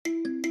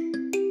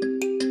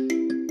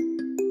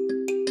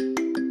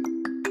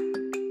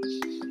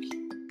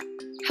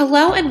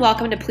Hello and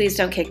welcome to Please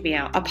Don't Kick Me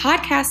Out, a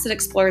podcast that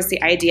explores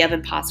the idea of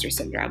imposter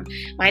syndrome.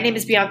 My name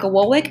is Bianca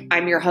Woolwick.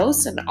 I'm your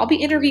host, and I'll be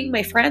interviewing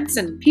my friends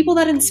and people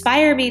that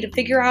inspire me to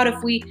figure out if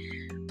we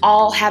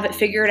all have it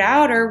figured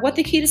out or what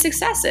the key to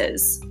success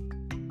is.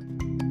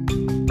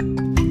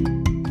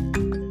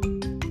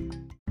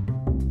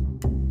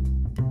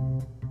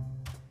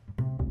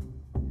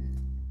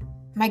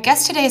 My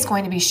guest today is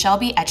going to be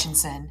Shelby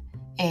Etchinson,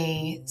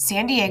 a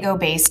San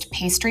Diego-based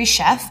pastry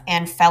chef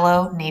and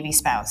fellow Navy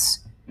spouse.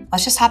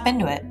 Let's just hop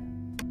into it.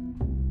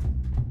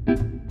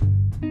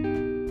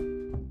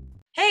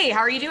 Hey, how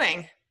are you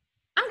doing?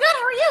 I'm good.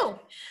 How are you?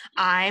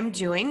 I'm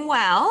doing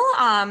well.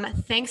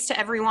 Thanks to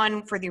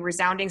everyone for the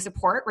resounding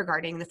support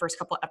regarding the first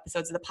couple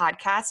episodes of the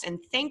podcast. And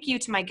thank you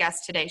to my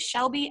guest today,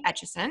 Shelby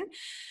Etchison,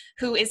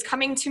 who is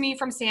coming to me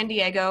from San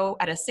Diego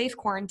at a safe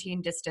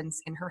quarantine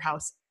distance in her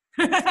house.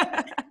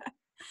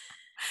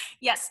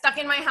 Yes, stuck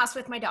in my house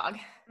with my dog.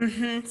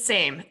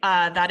 Same.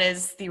 That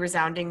is the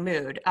resounding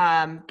mood.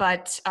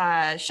 But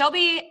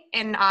Shelby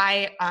and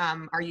I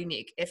are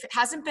unique. If it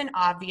hasn't been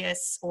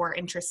obvious or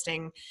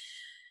interesting,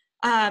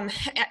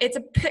 it's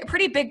a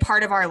pretty big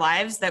part of our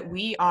lives that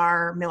we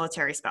are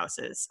military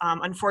spouses.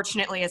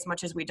 Unfortunately, as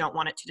much as we don't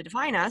want it to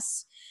define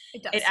us,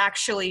 it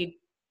actually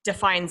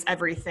defines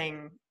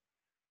everything,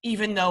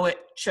 even though it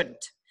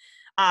shouldn't.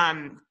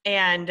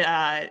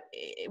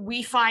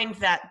 We find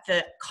that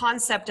the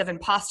concept of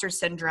imposter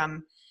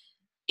syndrome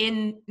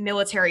in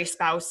military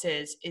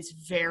spouses is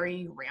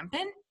very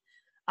rampant.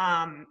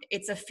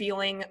 It's a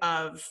feeling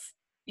of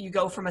you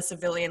go from a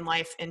civilian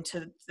life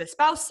into the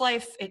spouse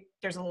life.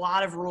 There's a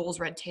lot of rules,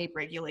 red tape,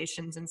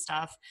 regulations, and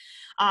stuff.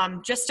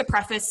 Just to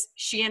preface,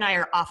 she and I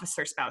are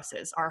officer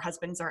spouses. Our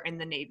husbands are in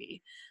the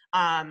Navy.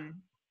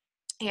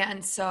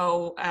 And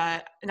so,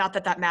 not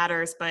that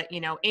matters, but,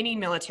 any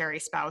military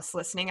spouse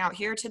listening out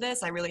here to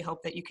this, I really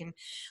hope that you can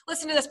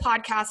listen to this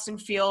podcast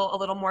and feel a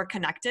little more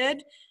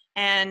connected.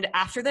 And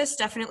after this,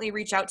 definitely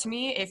reach out to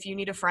me if you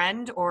need a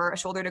friend or a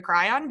shoulder to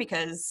cry on,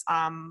 because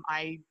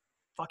I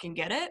fucking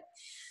get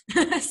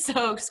it.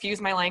 So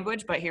excuse my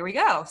language, but here we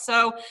go.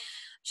 So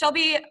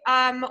Shelby,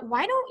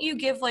 why don't you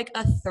give like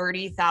a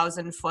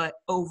 30,000 foot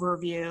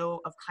overview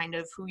of kind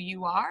of who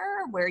you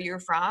are, where you're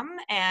from,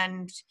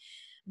 and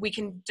we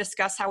can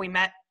discuss how we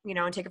met,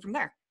 and take it from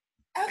there.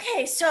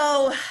 Okay,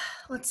 so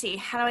let's see.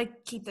 How do I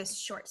keep this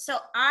short? So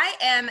I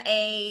am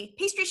a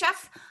pastry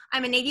chef.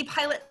 I'm a Navy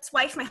pilot's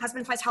wife. My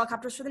husband flies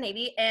helicopters for the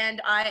Navy,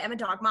 and I am a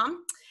dog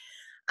mom.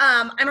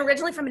 I'm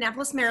originally from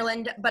Annapolis,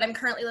 Maryland, but I'm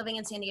currently living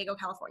in San Diego,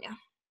 California.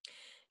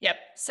 Yep.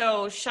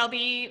 So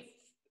Shelby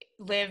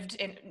lived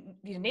in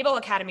the Naval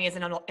Academy is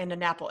in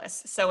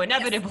Annapolis. So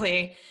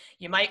inevitably,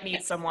 you might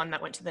meet someone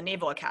that went to the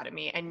Naval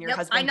Academy, and your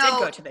husband did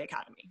go to the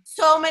academy.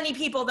 So many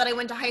people that I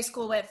went to high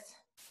school with,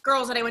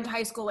 girls that I went to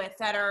high school with,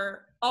 that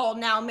are all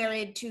now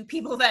married to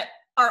people that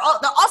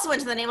also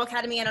went to the Naval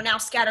Academy and are now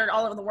scattered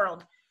all over the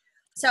world.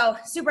 So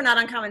super not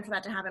uncommon for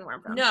that to happen where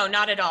I'm from. No,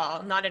 not at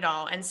all. Not at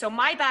all. And so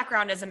my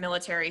background as a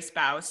military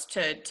spouse,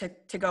 to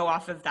go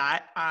off of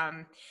that,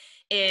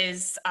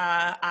 is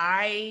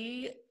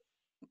I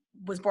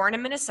was born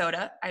in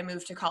Minnesota. I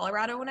moved to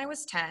Colorado when I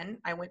was 10.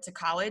 I went to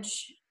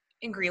college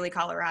in Greeley,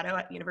 Colorado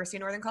at University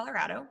of Northern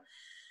Colorado.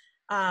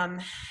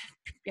 And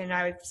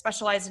I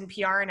specialized in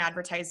PR and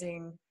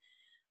advertising.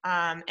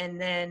 And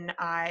then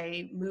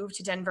I moved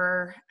to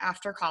Denver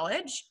after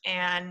college.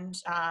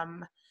 And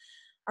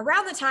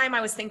around the time I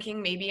was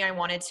thinking maybe I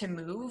wanted to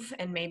move,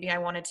 and maybe I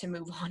wanted to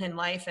move on in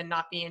life and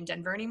not be in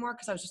Denver anymore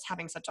because I was just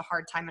having such a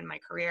hard time in my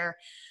career.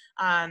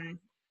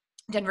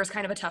 Denver's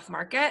kind of a tough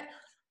market.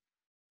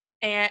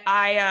 And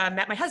I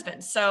met my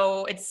husband.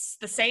 So it's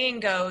the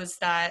saying goes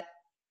that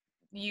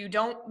you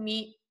don't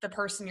meet the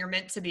person you're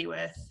meant to be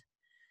with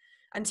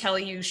until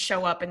you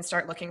show up and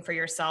start looking for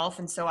yourself.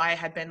 And so I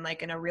had been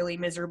like in a really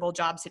miserable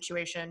job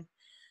situation.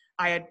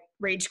 I had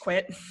rage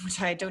quit,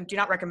 which I do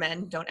not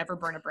recommend. Don't ever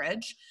burn a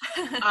bridge.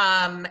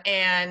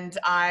 And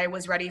I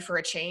was ready for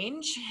a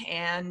change.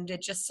 And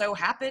it just so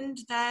happened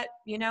that,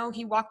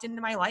 he walked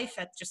into my life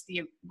at just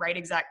the right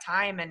exact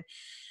time. And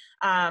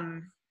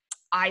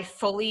I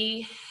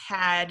fully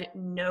had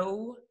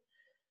no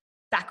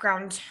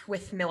background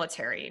with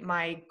military.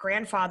 My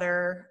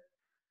grandfather,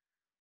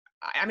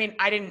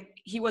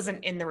 he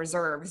wasn't in the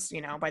reserves,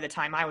 by the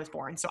time I was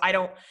born. So I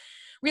don't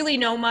really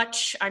know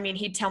much.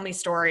 He'd tell me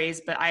stories,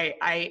 but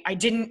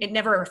it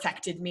never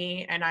affected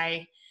me, and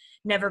I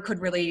never could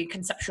really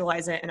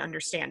conceptualize it and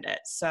understand it.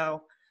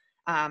 So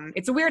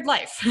it's a weird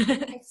life.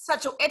 It's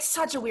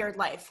such a weird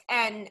life.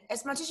 And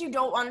as much as you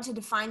don't want it to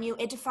define you,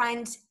 it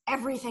defines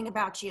everything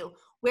about you.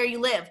 Where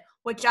you live,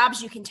 what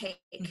jobs you can take,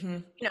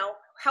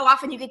 how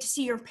often you get to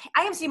see I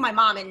haven't seen my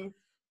mom in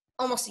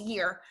almost a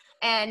year.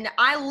 And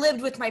I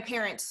lived with my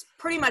parents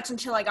pretty much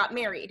until I got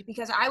married,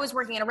 because I was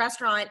working at a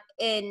restaurant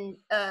in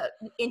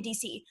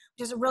DC,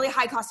 which is a really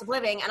high cost of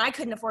living. And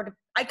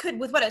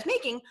with what I was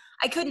making,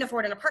 I couldn't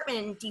afford an apartment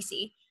in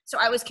DC. So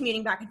I was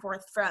commuting back and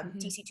forth from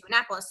DC to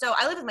Annapolis. So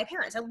I lived with my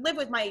parents.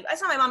 I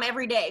saw my mom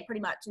every day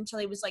pretty much until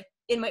I was like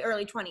in my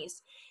early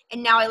 20s.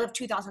 And now I live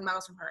 2,000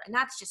 miles from her. And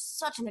that's just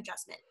such an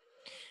adjustment.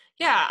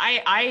 Yeah,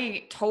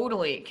 I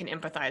totally can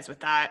empathize with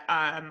that.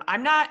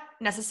 I'm not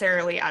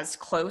necessarily as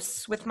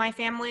close with my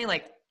family.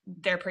 Like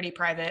they're pretty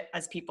private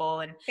as people,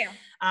 and Yeah.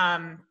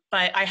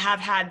 but I have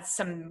had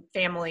some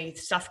family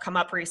stuff come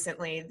up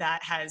recently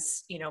that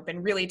has,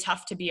 been really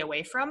tough to be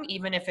away from,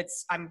 even if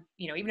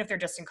even if they're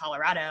just in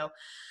Colorado.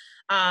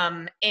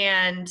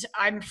 And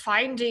I'm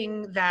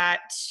finding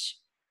that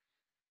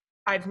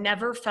I've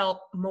never felt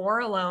more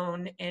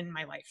alone in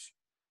my life.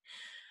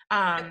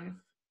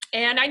 Um,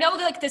 and I know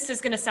that, like, this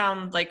is going to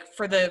sound like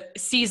for the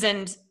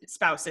seasoned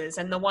spouses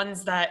and the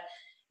ones that,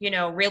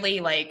 really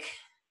like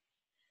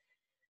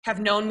have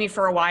known me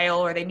for a while,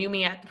 or they knew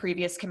me at the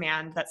previous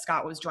command that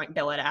Scott was joint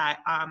billet at.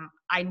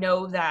 I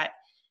know that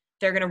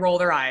they're going to roll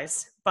their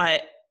eyes,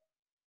 but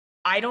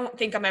I don't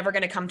think I'm ever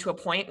going to come to a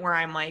point where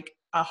I'm like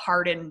a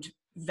hardened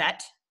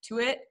vet to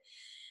it.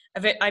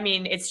 I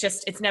mean,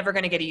 it's never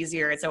going to get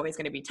easier. It's always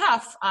going to be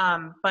tough.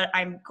 But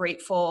I'm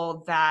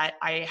grateful that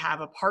I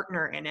have a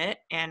partner in it,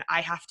 and I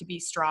have to be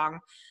strong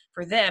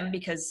for them,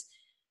 because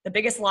the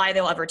biggest lie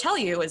they'll ever tell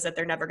you is that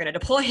they're never going to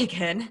deploy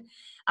again.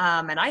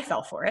 And I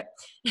fell for it.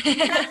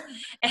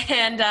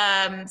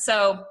 And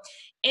so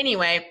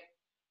anyway,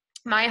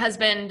 my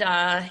husband,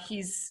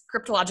 he's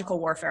cryptological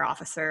warfare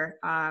officer.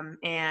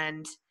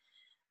 And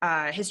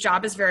his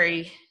job is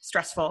very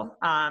stressful.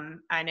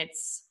 And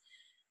it's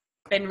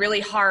been really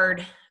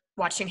hard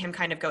watching him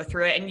kind of go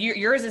through it. And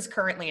yours is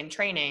currently in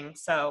training.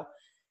 So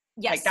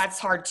Yes. like that's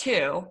hard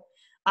too.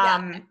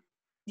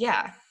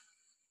 Yeah.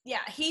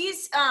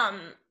 He's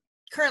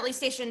currently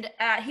stationed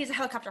he's a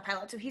helicopter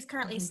pilot, so he's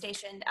currently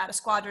stationed at a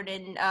squadron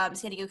in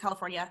San Diego,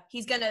 California.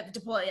 He's going to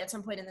deploy at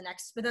some point within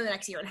the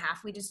next year and a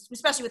half.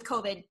 Especially with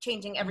COVID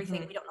changing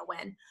everything, we don't know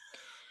when.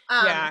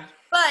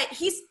 But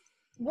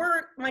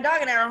my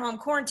dog and I are home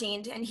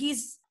quarantined, and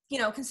he's,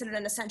 considered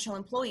an essential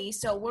employee.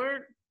 So we're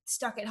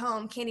stuck at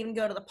home, can't even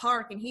go to the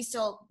park, and he's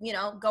still,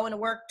 going to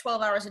work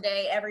 12 hours a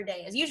day, every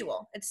day as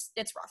usual. It's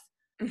rough.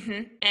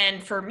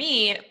 And for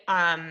me,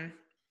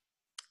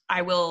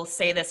 I will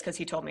say this because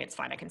he told me it's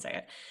fine. I can say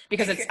it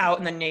because it's out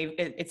in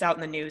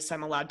the news, so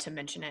I'm allowed to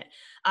mention it.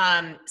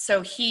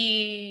 So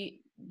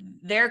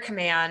their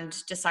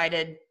command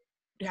decided,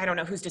 I don't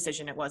know whose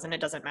decision it was, and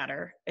it doesn't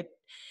matter.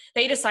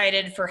 They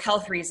decided for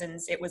health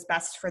reasons, it was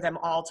best for them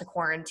all to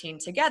quarantine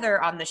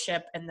together on the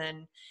ship, and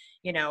then,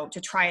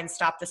 to try and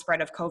stop the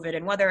spread of COVID.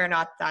 And whether or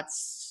not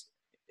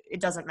it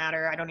doesn't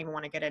matter. I don't even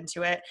want to get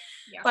into it.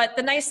 Yeah. But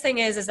the nice thing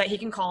is that he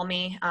can call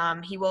me.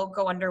 He will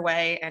go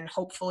underway, and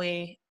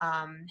hopefully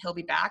he'll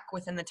be back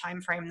within the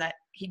time frame that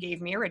he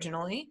gave me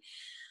originally.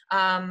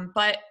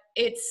 But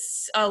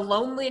it's a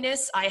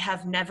loneliness I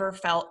have never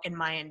felt in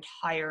my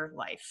entire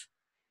life.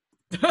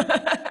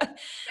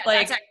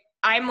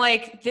 I'm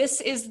like, this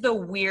is the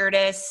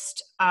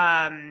weirdest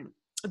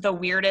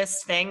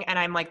thing. And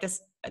I'm like,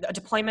 a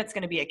deployment's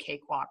going to be a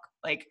cakewalk.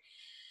 Like,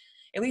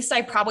 at least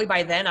probably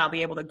by then I'll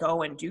be able to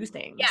go and do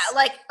things. Yeah,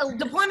 like a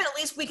deployment, at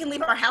least we can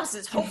leave our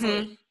houses,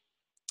 hopefully.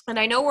 And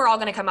I know we're all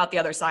going to come out the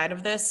other side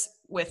of this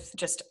with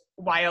just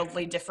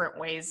wildly different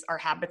ways our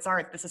habits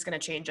are. This is going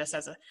to change us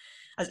as a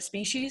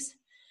species.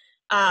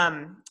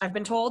 I've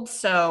been told,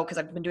 so, because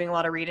I've been doing a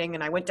lot of reading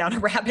and I went down a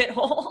rabbit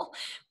hole.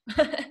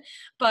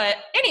 But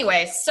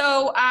anyway,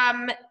 so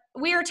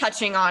we are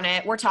touching on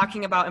it. We're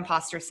talking about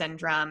imposter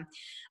syndrome.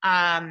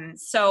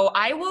 So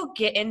I will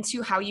get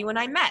into how you and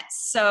I met.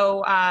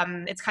 So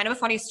it's kind of a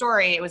funny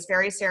story. It was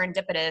very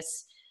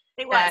serendipitous.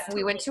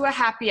 We went to a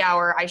happy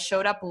hour. I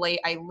showed up late.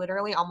 I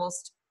literally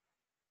almost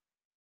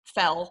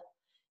fell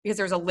because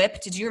there was a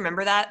lip. Did you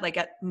remember that? Like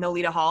at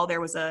Nolita Hall, there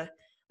was a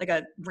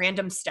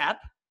random step.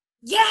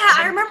 Yeah,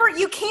 I remember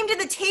you came to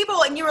the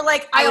table and you were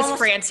like, I was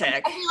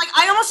frantic.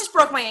 I almost just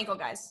broke my ankle,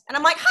 guys. And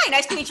I'm like, hi,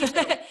 nice to meet you.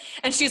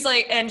 And she's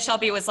like, and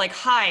Shelby was like,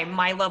 hi,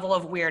 my level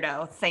of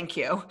weirdo. Thank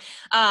you.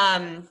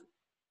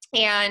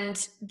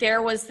 And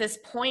there was this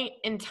point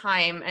in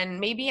time, and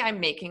maybe I'm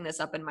making this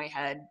up in my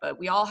head, but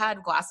we all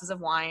had glasses of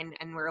wine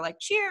and we were like,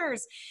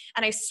 cheers.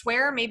 And I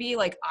swear, maybe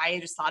like I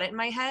just thought it in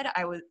my head.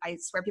 I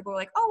swear people were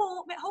like,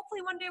 oh, well,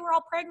 hopefully one day we're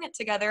all pregnant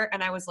together.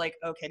 And I was like,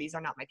 okay, these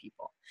are not my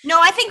people. No,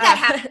 I think that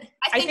happened.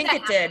 I think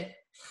it did.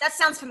 That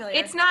sounds familiar.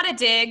 It's not a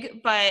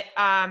dig, but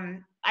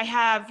I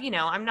have,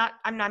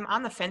 I'm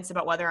on the fence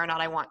about whether or not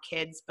I want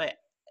kids. But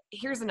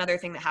here's another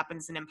thing that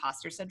happens in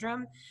imposter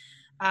syndrome.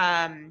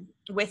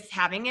 With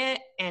having it,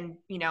 and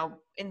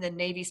in the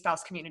Navy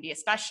spouse community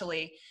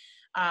especially,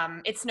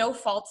 it's no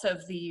fault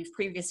of the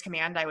previous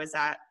command I was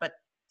at, but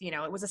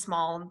it was a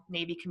small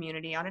Navy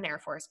community on an Air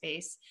Force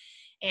base,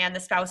 and the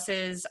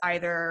spouses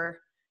either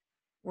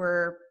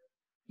were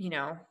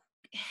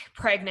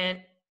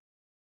pregnant,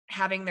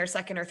 having their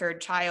second or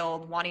third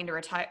child, wanting to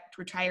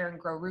retire and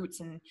grow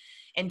roots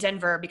in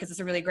Denver because it's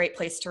a really great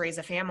place to raise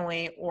a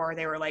family, or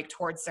they were like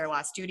towards their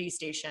last duty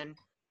station.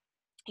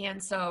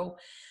 And so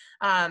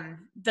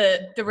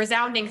the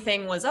resounding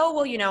thing was, oh,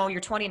 well, you're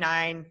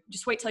 29,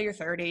 just wait till you're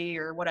 30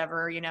 or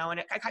whatever,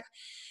 and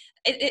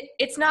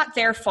it's not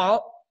their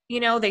fault.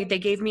 They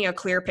gave me a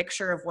clear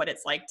picture of what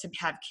it's like to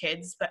have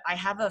kids, but I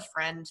have a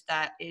friend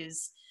that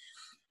is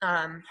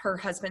Her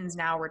husband's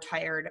now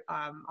retired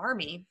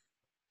Army,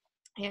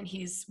 and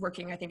he's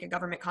working, I think, a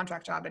government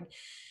contract job. And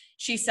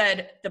she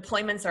said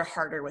deployments are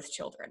harder with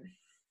children.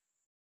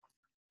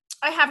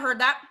 I have heard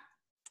that.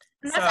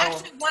 And that's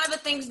actually one of the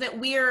things that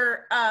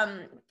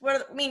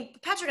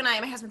Patrick and I,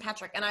 my husband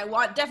Patrick, and I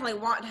definitely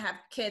want to have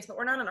kids, but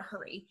we're not in a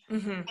hurry.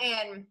 Mm-hmm.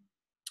 And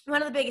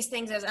one of the biggest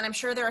things is, and I'm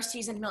sure there are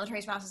seasoned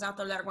military spouses out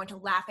there that are going to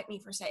laugh at me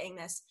for saying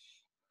this,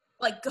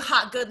 like,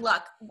 God, good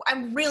luck.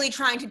 I'm really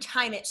trying to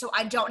time it so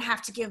I don't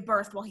have to give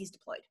birth while he's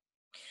deployed.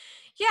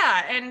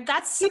 Yeah, and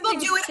that's people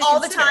do it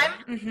all the time.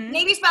 Mm-hmm.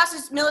 Navy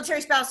spouses,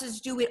 military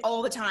spouses do it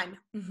all the time.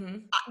 Mm-hmm.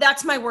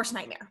 That's my worst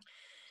nightmare.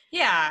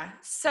 Yeah,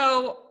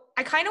 so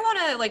I kind of want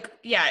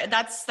to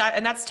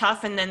that's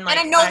tough. And then and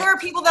I know there are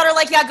people that are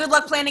like, yeah, good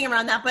luck planning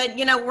around that, but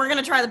we're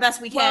gonna try the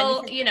best we can.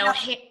 Well,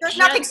 there's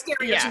nothing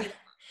scarier to me.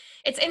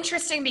 It's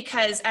interesting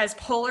because as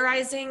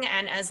polarizing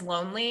and as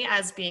lonely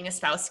as being a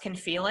spouse can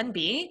feel and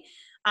be,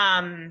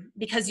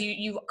 because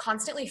you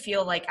constantly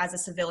feel like as a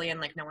civilian,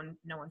 like no one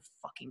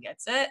fucking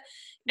gets it.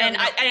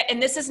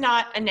 And this is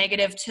not a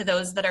negative to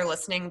those that are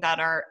listening that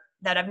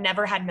have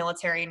never had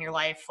military in your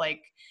life.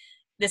 Like,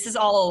 this is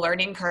all a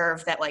learning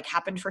curve that like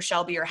happened for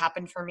Shelby or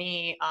happened for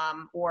me,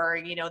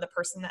 or the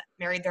person that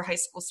married their high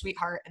school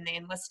sweetheart and they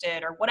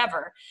enlisted or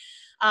whatever.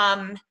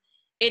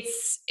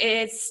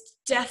 It's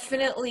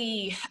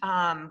definitely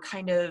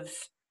kind of,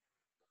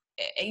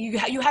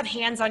 you have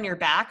hands on your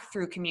back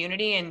through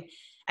community, and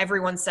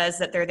everyone says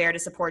that they're there to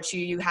support you.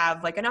 You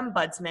have like an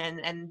ombudsman,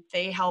 and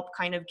they help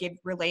kind of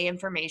relay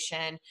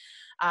information.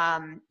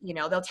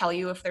 They'll tell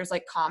you if there's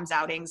like comms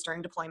outings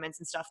during deployments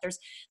and stuff.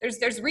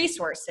 There's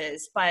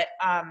resources, but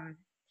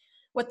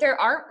what there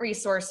aren't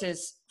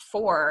resources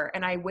for,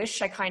 and I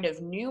wish I kind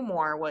of knew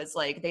more, was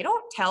like, they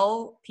don't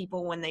tell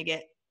people when they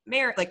get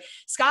married. Like,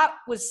 Scott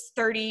was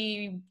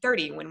 30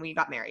 when we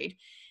got married,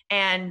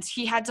 and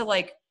he had to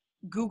like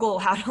Google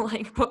how to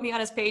like put me on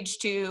his page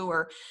 2,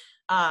 or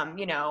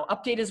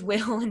update his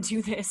will and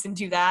do this and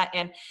do that,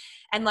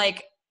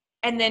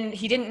 and then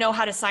he didn't know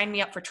how to sign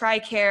me up for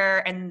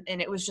TRICARE, and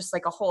it was just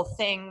like a whole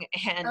thing.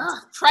 And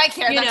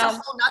TRICARE, that's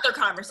a whole nother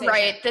conversation,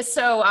 right?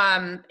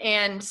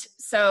 And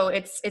so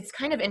it's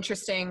kind of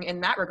interesting in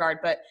that regard,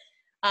 but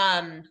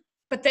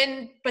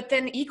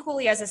then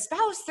equally as a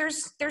spouse,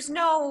 there's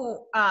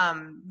no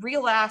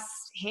real ass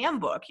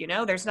handbook.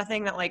 There's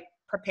nothing that like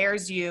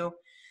prepares you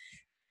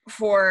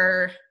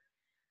for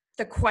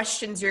the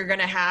questions you're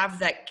gonna have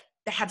that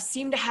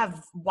seem to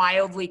have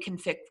wildly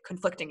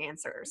conflicting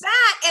answers.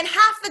 That, and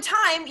half the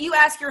time you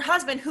ask your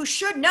husband, who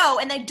should know,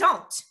 and they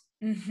don't.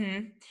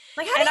 Mm-hmm.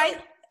 Like, what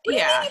do you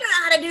mean you don't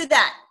know how to do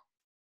that?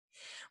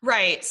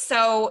 Right.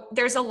 So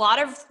there's a lot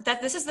of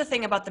that. This is the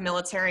thing about the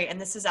military, and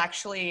this is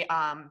actually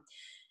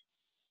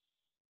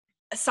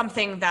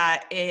something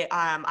that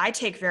I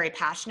take very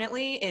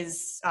passionately,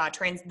 is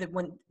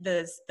when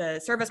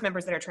the service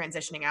members that are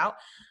transitioning out.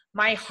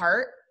 My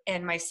heart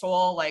and my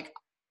soul, like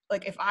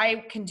if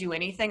I can do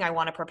anything, I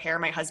want to prepare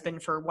my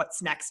husband for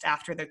what's next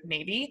after the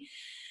Navy.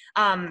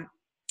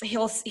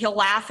 He'll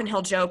laugh and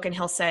he'll joke and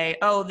he'll say,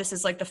 "Oh, this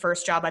is like the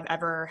first job I've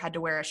ever had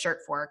to wear a shirt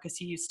for," because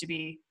he used to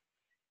be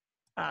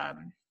a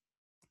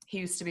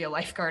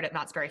lifeguard at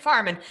Knott's Berry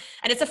Farm, and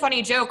it's a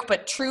funny joke,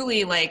 but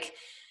truly, like,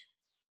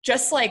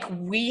 just like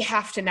we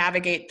have to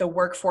navigate the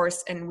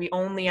workforce and we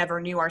only ever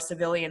knew our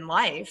civilian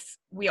life,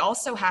 we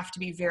also have to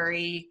be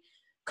very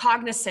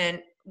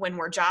cognizant when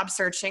we're job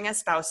searching as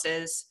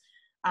spouses,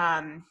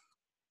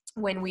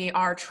 when we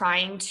are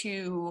trying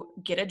to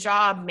get a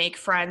job, make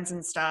friends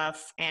and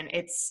stuff. And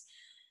it's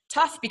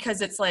tough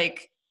because it's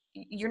like,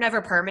 you're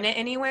never permanent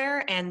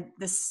anywhere. And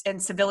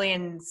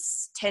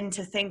civilians tend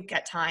to think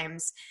at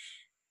times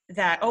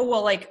that, oh,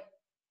 well, like,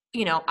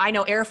 I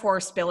know Air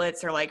Force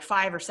billets are like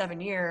 5 or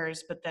 7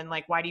 years, but then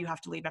like, why do you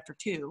have to leave after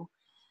 2?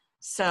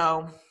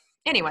 So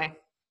anyway,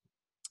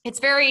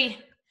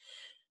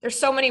 there's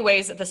so many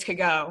ways that this could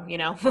go,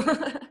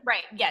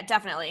 Right. Yeah,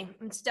 definitely.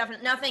 It's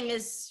definitely,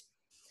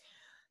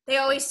 they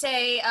always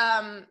say,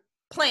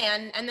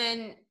 plan, and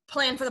then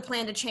plan for the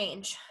plan to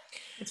change,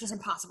 which is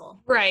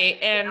impossible. Right.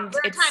 And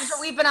there are times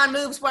where we've been on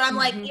moves where I'm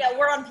like,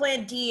 we're on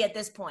plan D at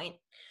this point.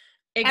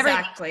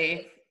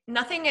 Exactly.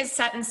 Nothing is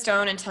set in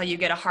stone until you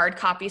get a hard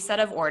copy set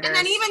of orders. And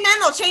then even then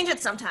they'll change it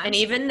sometimes. And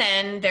even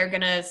then they're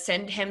going to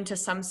send him to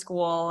some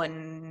school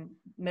in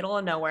middle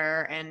of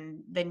nowhere. And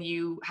then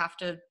you have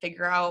to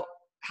figure out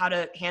how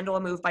to handle a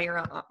move by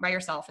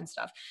yourself and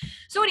stuff.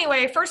 So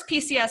anyway, first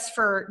PCS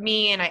for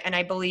me, and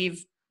I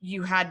believe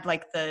you had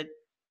like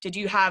did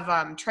you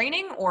have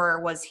training,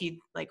 or was he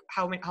like,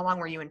 how long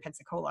were you in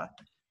Pensacola?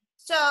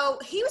 So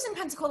he was in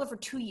Pensacola for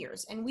 2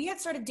 years, and we had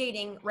started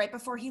dating right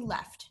before he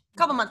left, a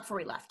couple months before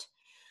he left.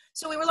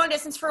 So we were long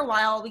distance for a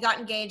while. We got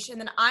engaged, and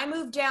then I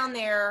moved down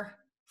there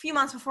a few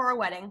months before our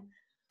wedding.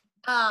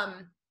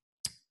 And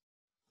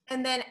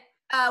then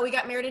we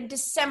got married in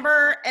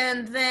December,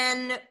 and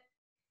then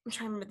I'm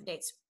trying to remember the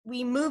dates.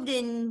 We moved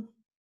in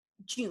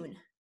June.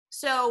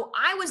 So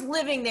I was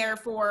living there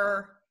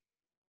for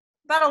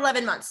about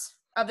 11 months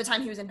of the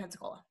time he was in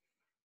Pensacola.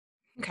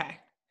 Okay.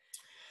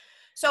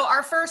 So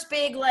our first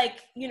big, like,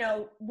 you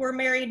know, we're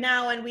married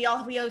now and we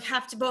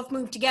have to both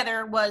move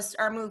together was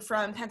our move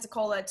from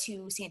Pensacola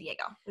to San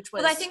Diego, which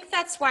was. Well, I think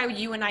that's why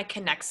you and I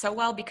connect so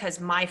well,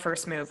 because my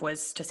first move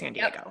was to San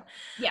Diego.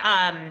 Yep.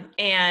 Yeah.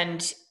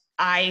 And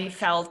I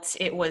felt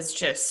it was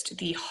just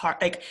the hard,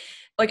 like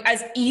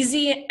as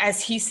easy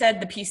as he said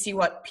the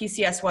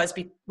PCS was,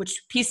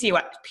 which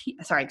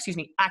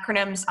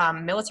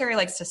acronyms. Military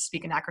likes to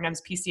speak in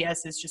acronyms.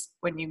 PCS is just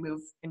when you move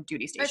in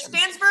duty stations.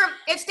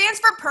 It stands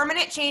for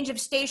permanent change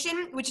of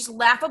station, which is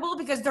laughable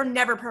because they're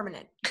never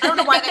permanent. I don't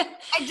know why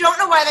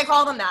they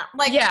call them that.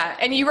 Like, yeah,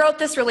 and you wrote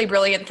this really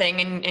brilliant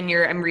thing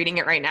I'm reading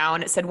it right now,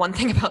 and it said one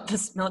thing about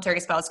this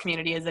military spouse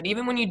community is that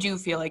even when you do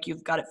feel like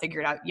you've got it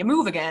figured out, you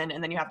move again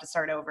and then you have to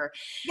start over.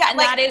 Yeah, and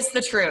that is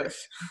the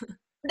truth.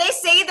 They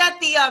say that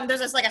there's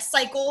this like a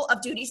cycle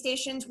of duty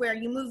stations where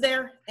you move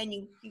there and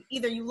you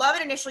either you love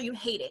it initially, you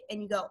hate it,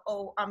 and you go,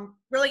 oh, I'm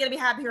really gonna be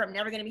happy here, I'm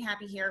never gonna be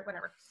happy here,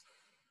 whatever.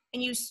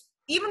 And you,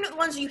 even the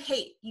ones you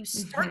hate, you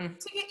start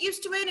to get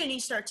used to it, and you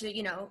start to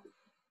you know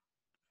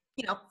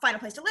find a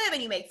place to live,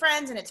 and you make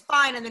friends, and it's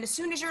fine. And then as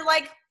soon as you're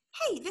like,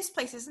 hey, this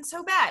place isn't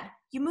so bad,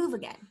 you move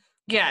again.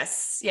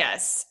 Yes,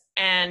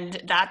 and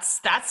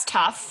that's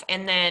tough.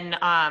 And then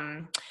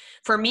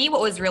for me, what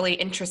was really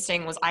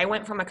interesting was I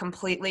went from a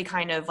completely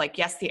kind of like,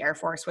 yes, the Air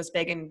Force was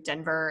big in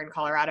Denver and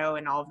Colorado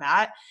and all of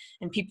that.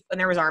 And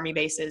there was Army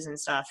bases and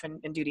stuff and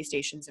duty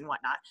stations and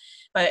whatnot.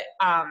 But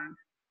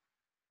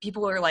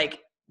people were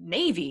like,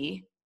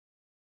 Navy,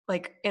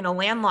 like in a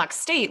landlocked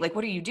state, like,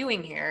 what are you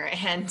doing here?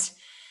 And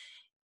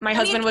my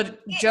husband would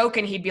joke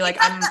and he'd be like,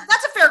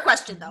 that's a fair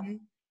question though.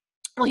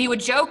 Well, he would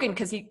joke, and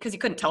because he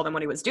couldn't tell them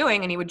what he was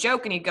doing, and he would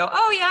joke and he'd go,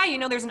 oh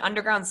yeah, there's an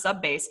underground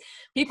sub base.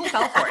 People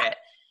fell for it.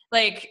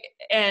 Like,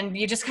 and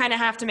you just kind of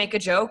have to make a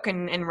joke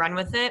and run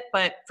with it.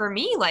 But for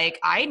me, like,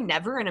 I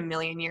never in a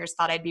million years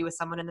thought I'd be with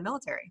someone in the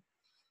military.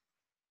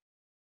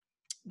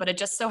 But it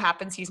just so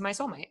happens he's my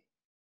soulmate.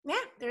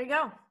 Yeah, there you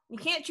go. You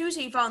can't choose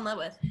who you fall in love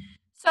with.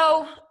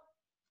 So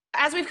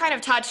as we've kind of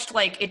touched,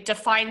 like, it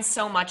defines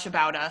so much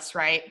about us,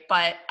 right?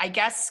 But I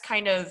guess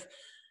kind of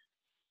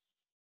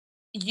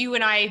you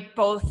and I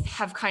both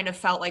have kind of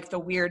felt like the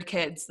weird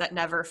kids that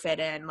never fit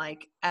in,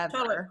 like, ever.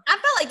 Totally. I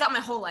felt like that my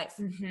whole life.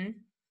 Mm-hmm.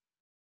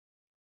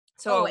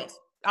 So always.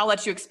 I'll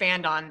let you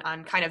expand on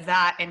kind of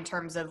that in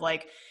terms of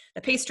like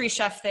the pastry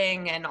chef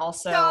thing and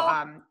also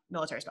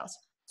military spouse.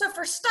 So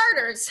for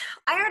starters,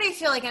 I already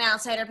feel like an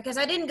outsider because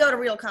I didn't go to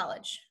real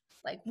college.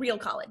 Like real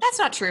college. That's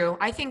not true.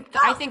 I think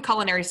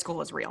culinary school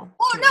is real.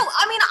 Oh no,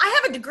 I mean I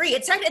have a degree.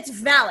 It's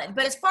valid,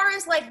 but as far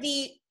as like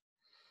the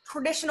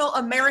traditional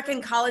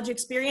American college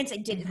experience, I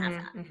didn't have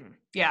that. Mm-hmm.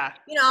 Yeah.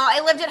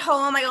 I lived at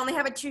home. I only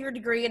have a 2-year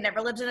degree. I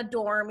never lived in a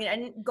dorm. I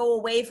didn't go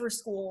away for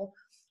school.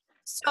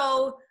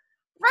 So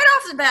right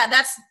off the bat,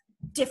 that's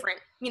different.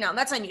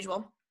 That's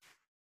unusual.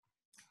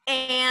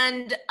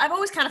 And I've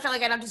always kind of felt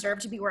like I don't deserve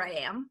to be where I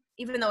am,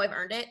 even though I've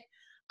earned it.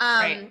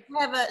 Right.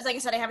 Like I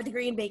said, I have a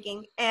degree in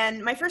baking.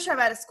 And my first job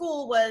out of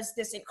school was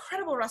this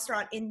incredible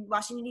restaurant in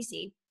Washington,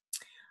 D.C.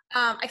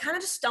 I kind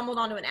of just stumbled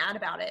onto an ad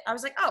about it. I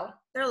was like, oh,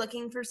 they're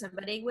looking for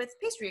somebody with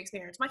pastry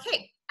experience. I'm like,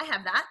 hey, I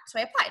have that. So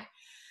I applied.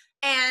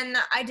 And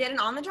I did an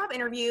on-the-job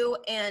interview,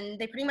 and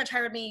they pretty much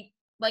hired me.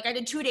 Like, I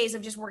did 2 days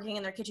of just working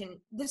in their kitchen.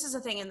 This is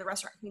a thing in the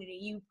restaurant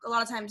community. A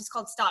lot of times it's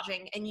called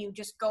staging, and you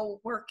just go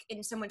work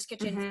in someone's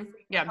kitchen. Mm-hmm.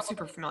 Yeah, I'm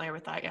super familiar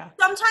with that, yeah.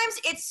 Sometimes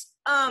it's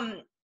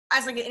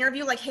as like an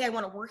interview, like, hey, I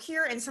want to work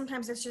here. And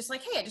sometimes it's just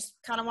like, hey, I just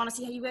kind of want to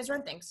see how you guys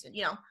run things, So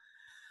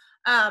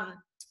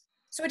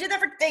they did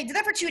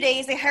that for 2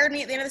 days. They hired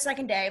me at the end of the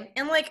second day.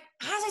 And like,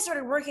 as I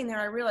started working there,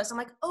 I realized, I'm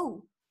like,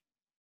 oh,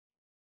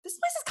 this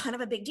place is kind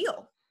of a big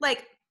deal.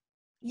 Like,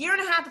 year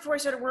and a half before I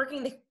started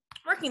working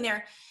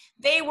there,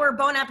 they were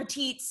Bon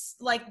Appetit's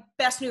like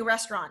best new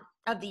restaurant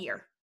of the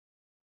year.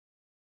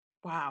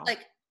 Wow.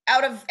 Like,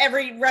 out of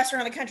every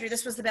restaurant in the country,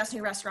 this was the best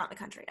new restaurant in the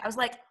country. I was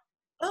like,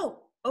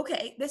 oh,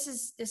 okay, this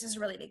is a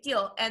really big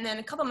deal. And then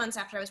a couple months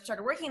after I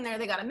started working there,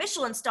 they got a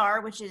Michelin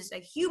star, which is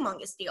a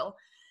humongous deal.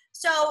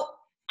 So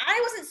I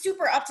wasn't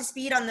super up to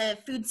speed on the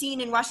food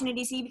scene in Washington,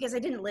 D.C. because I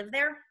didn't live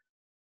there.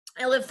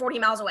 I live 40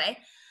 miles away.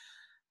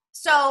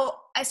 So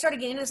I started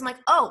getting into this. I'm like,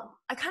 oh,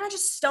 I kind of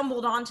just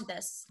stumbled onto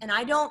this, and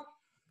I don't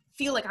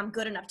feel like I'm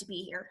good enough to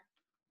be here.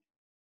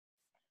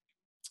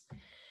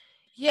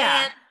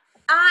 Yeah. And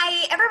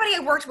everybody I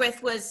worked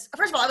with was,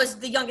 first of all, I was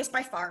the youngest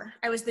by far.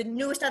 I was the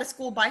newest out of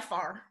school by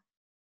far.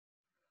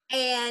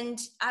 And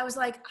I was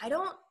like, I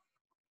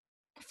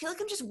feel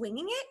like I'm just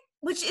winging it,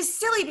 which is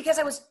silly because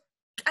I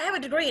have a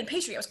degree in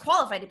pastry. I was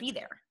qualified to be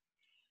there.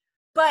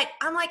 But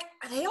I'm like,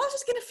 are they all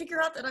just going to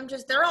figure out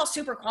that they're all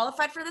super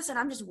qualified for this and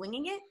I'm just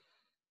winging it?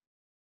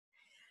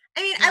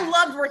 I mean, I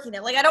loved working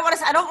there. Like, I don't want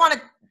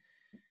to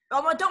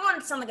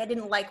sound like I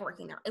didn't like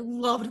working there. I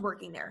loved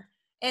working there.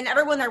 And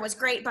everyone there was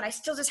great, but I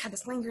still just had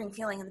this lingering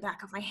feeling in the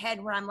back of my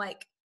head where I'm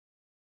like,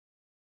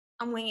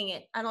 I'm winging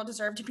it. I don't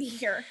deserve to be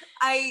here.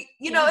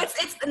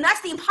 It's and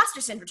that's the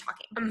imposter syndrome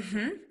talking.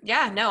 Mm-hmm.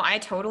 Yeah, no, I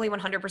totally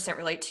 100%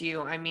 relate to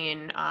you. I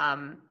mean,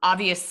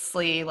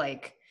 obviously,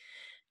 like,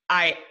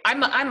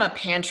 I'm a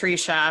pantry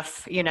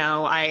chef. You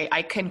know,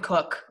 I can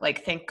cook.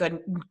 Like, thank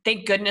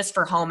goodness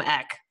for home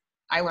ec.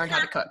 I learned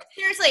how to cook.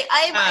 Seriously,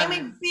 I'm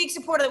a big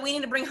supporter that we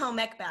need to bring home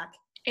ec back.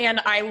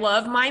 And I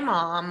love my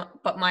mom,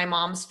 but my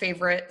mom's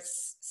favorite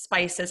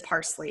spice is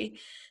parsley.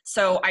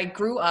 So I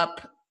grew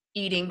up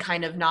eating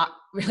kind of not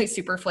really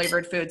super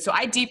flavored food. So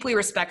I deeply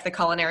respect the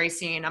culinary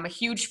scene. I'm a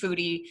huge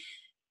foodie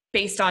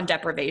based on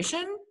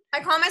deprivation.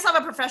 I call myself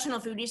a professional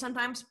foodie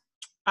sometimes.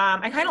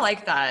 I kind of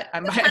like that.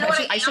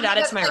 I should add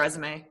it to my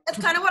resume. That's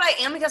kind of what I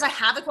am because I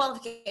have the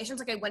qualifications.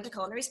 Like I went to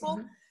culinary school.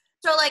 Mm-hmm.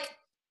 So like,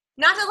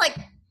 not to like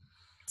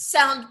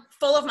sound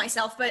full of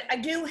myself, but I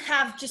do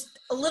have just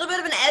a little bit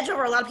of an edge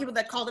over a lot of people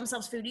that call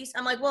themselves foodies.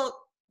 I'm like, well,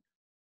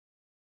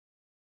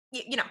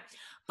 you know,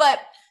 but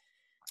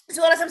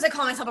so a lot of times I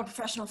call myself a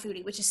professional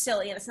foodie, which is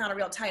silly and it's not a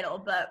real title,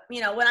 but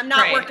you know, when I'm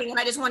not working and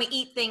I just want to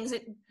eat things,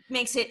 it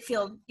makes it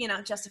feel, you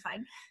know, justified.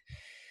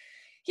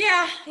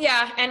 Yeah.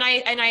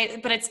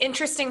 But it's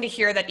interesting to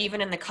hear that even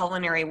in the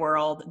culinary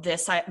world,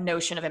 this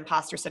notion of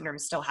imposter syndrome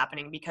is still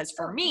happening, because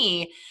for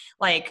me,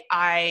 like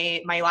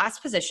my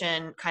last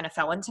position kind of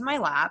fell into my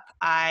lap.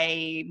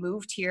 I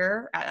moved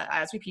here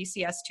as we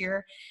PCS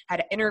here,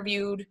 had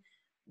interviewed,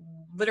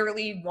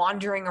 literally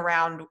wandering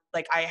around.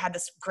 Like I had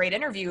this great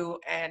interview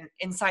and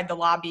inside the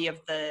lobby of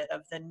the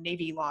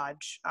Navy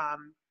Lodge,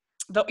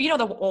 the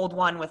old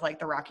one with like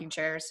the rocking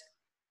chairs.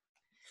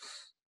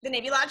 The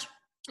Navy Lodge?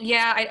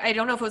 Yeah, I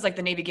don't know if it was like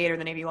the Navy Gate or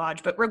the Navy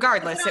Lodge, but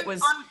regardless, it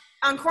was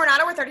on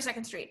Coronado or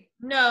 32nd Street.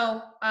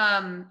 No,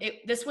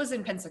 this was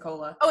in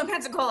Pensacola. Oh, in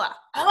Pensacola.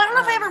 Oh, I don't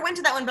know if I ever went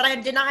to that one, but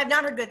I've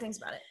not heard good things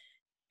about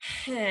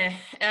it.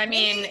 I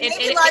mean,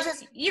 Navy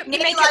lodges, you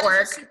make it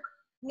work.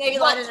 Navy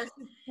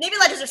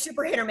lodges are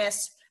super hit or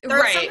miss.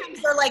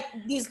 Sometimes they're like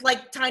these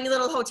like tiny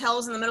little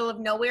hotels in the middle of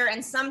nowhere,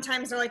 and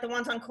sometimes they're like the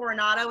ones on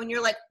Coronado, and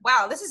you're like,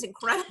 wow, this is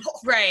incredible.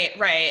 Right,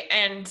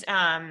 and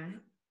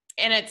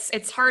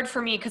it's hard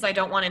for me because I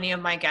don't want any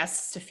of my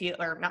guests to feel,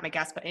 or not my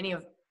guests, but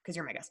because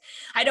you're my guest,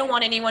 I don't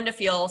want anyone to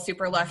feel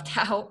super left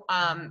out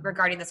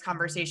regarding this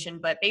conversation.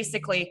 But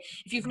basically,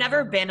 if you've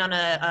never been on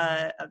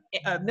a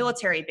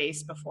military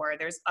base before,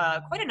 there's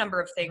quite a number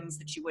of things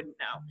that you wouldn't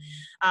know.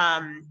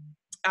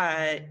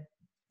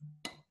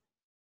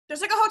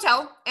 There's like a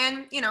hotel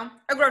and, you know,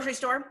 a grocery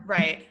store.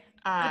 Right.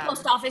 A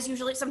post office,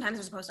 usually. Sometimes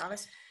there's a post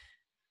office.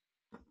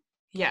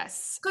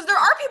 Yes. Because there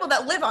are people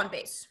that live on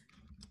base,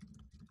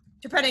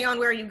 depending on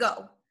where you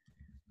go.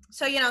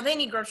 So, you know, they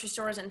need grocery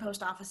stores and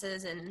post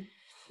offices and,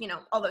 you know,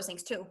 all those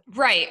things too.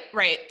 Right.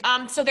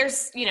 So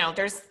there's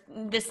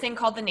this thing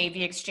called the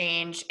Navy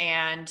Exchange,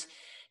 and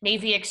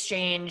Navy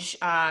Exchange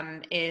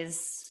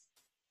is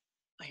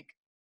like,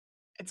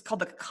 it's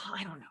called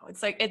I don't know.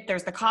 It's like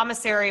there's the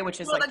commissary,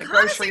 which is like the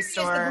grocery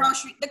store.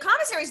 The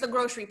commissary is the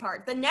grocery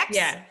part. The next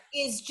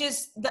is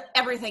just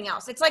everything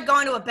else. It's like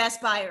going to a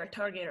Best Buy or a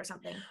Target or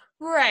something.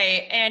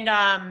 Right.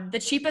 And the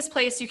cheapest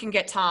place you can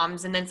get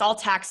Tom's, and then it's all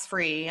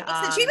tax-free.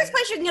 It's the cheapest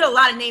place you can get a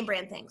lot of name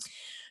brand things.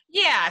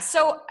 Yeah.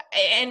 So,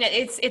 and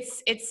it's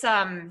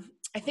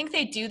I think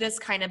they do this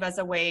kind of as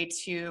a way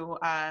to,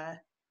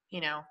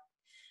 you know,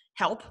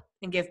 help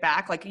and give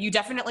back. Like you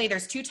definitely,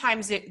 there's two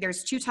times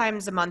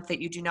a month that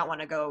you do not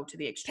want to go to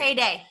the exchange.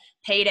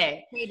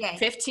 Payday.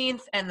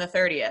 15th and the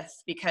 30th,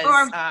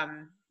 because,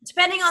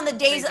 depending on the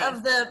days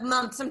of the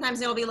month,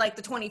 sometimes it'll be like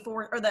the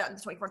 24th or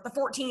the 24th, the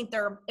 14th,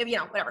 or, you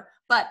know, whatever.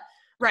 But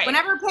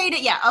whenever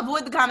payday,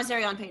 avoid the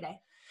commissary on payday.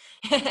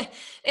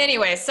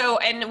 Anyway,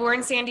 and we're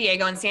in San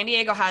Diego, and San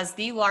Diego has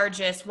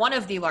one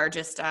of the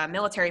largest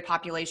military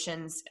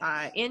populations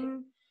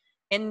in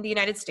the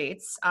United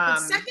States.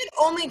 Second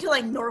only to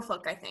like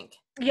Norfolk, I think.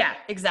 Yeah,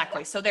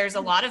 exactly. So there's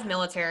a lot of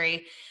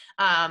military.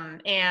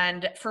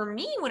 And for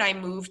me, when I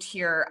moved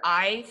here,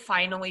 I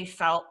finally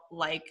felt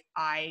like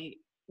I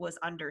was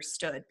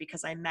understood,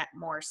 because I met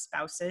more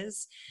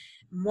spouses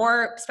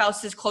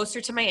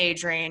closer to my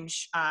age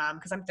range,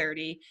 because I'm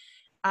 30.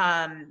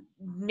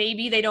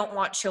 Maybe they don't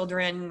want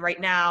children right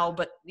now,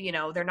 but you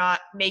know, they're not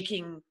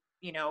making,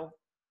 you know,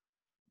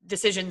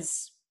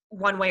 decisions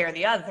one way or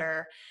the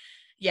other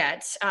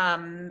yet.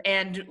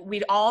 And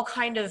we'd all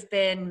kind of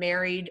been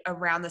married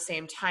around the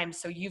same time.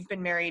 So you've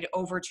been married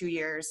over 2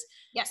 years.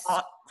 Yes.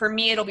 For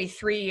me, it'll be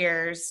 3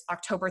 years,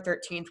 October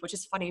 13th, which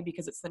is funny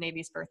because it's the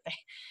Navy's birthday.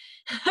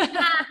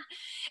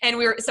 And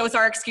so it's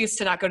our excuse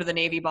to not go to the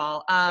Navy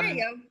ball. There you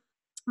go.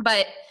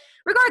 But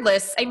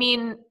regardless, I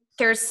mean,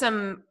 there's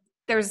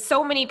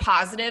so many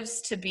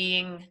positives to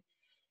being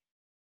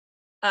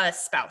a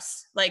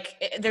spouse. Like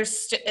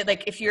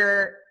if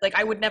you're like,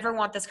 I would never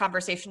want this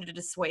conversation to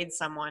dissuade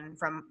someone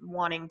from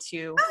wanting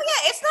to. Oh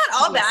yeah, it's not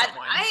all bad.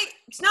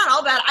 It's not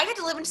all bad. I get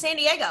to live in San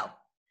Diego.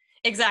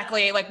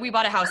 Exactly. Like we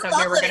bought a house out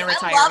here. We're going to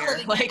retire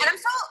here. Like, and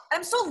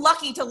I'm so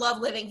lucky to love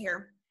living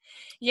here.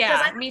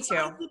 Yeah, me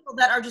too. People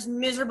that are just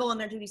miserable in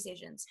their duty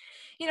stations.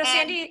 You know,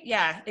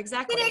 yeah,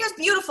 exactly. San Diego's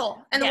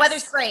beautiful, and the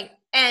weather's great,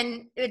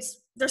 and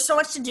there's so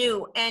much to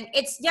do, and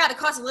the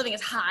cost of living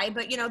is high,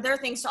 but you know, there are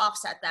things to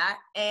offset that,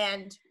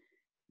 and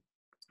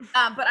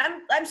but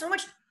I'm so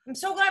much I'm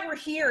so glad we're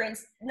here and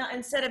not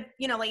instead of,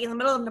 you know, like in the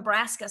middle of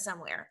Nebraska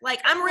somewhere. Like,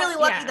 I'm really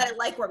lucky that I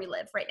like where we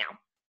live right now.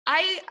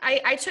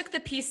 I took the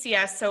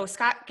PCS. So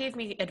Scott gave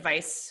me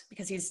advice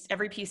because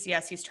every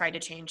PCS he's tried to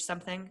change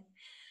something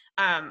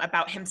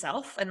about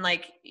himself. And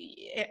like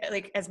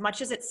as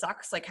much as it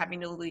sucks, like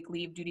having to like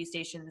leave duty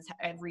stations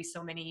every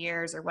so many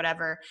years or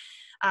whatever,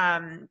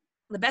 the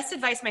best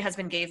advice my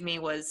husband gave me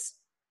was,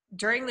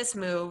 during this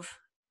move,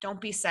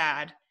 don't be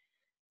sad.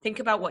 Think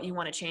about what you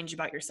want to change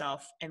about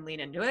yourself and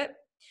lean into it.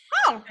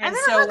 Oh, I've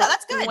never heard that.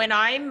 That's good. When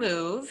I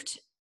moved,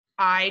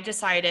 I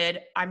decided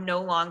I'm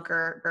no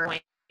longer going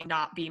to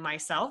not be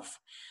myself.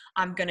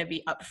 I'm going to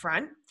be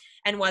upfront.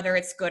 And whether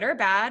it's good or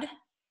bad,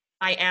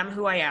 I am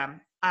who I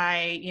am.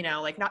 You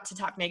know, like, not to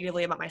talk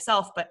negatively about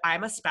myself, but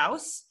I'm a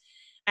spouse,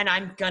 and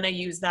I'm going to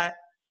use that,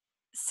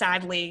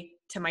 sadly,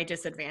 to my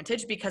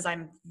disadvantage because I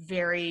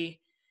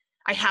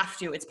have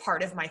to. It's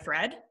part of my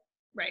thread.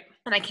 Right.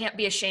 And I can't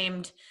be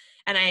ashamed.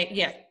 And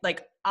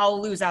like,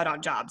 I'll lose out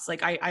on jobs.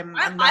 Like I've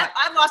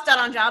lost out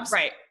on jobs.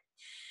 Right.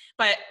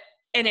 But,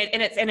 and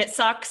it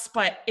sucks,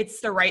 but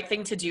it's the right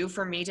thing to do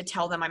for me to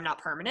tell them I'm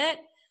not permanent.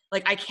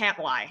 Like, I can't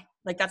lie.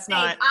 Like, that's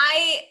not.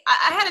 I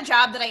had a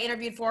job that I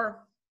interviewed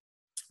for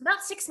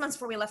about 6 months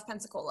before we left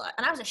Pensacola,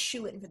 and I was a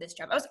shoo-in for this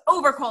job. I was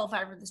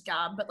overqualified for this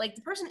job, but like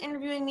the person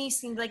interviewing me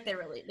seemed like they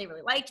really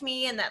liked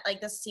me, and that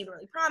like this seemed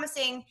really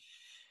promising.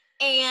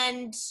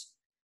 And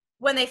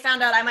when they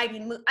found out I might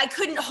be I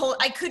couldn't hold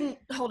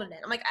it in.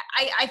 I'm like,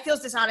 I feel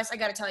dishonest, I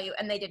gotta tell you,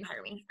 and they didn't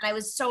hire me. And I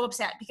was so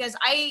upset because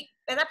I,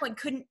 at that point,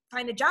 couldn't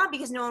find a job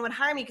because no one would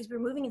hire me because we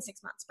were moving in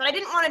 6 months. But I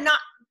didn't want to not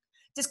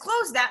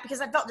disclose that because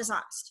I felt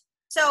dishonest.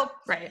 So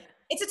right.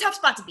 It's a tough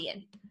spot to be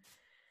in.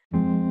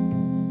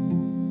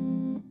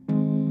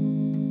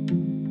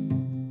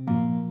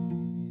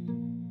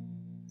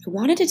 I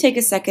wanted to take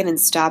a second and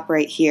stop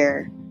right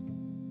here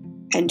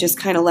and just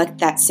kind of let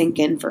that sink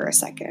in for a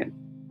second.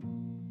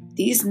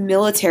 These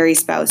military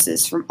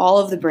spouses from all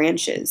of the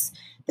branches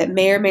that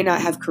may or may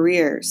not have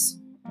careers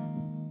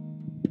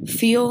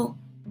feel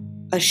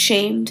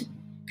ashamed,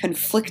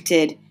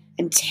 conflicted,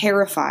 and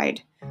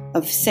terrified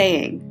of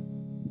saying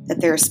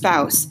that they're a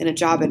spouse in a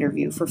job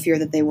interview for fear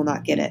that they will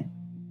not get it.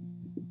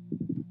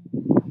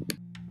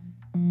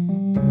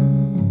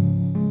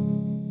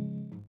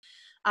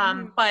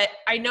 But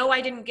I know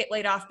I didn't get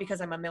laid off because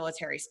I'm a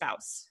military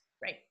spouse.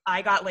 Right.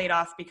 I got laid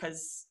off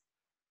because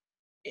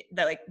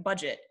the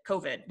budget,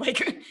 COVID. Like,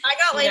 I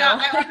got laid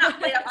off. I'm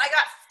not laid off. I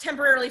got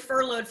temporarily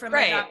furloughed from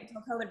my job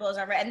until COVID blows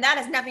over. And that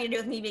has nothing to do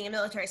with me being a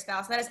military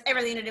spouse. That has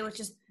everything to do with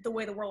just the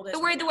way the world is.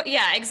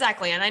 Yeah,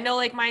 exactly. And I know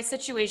like my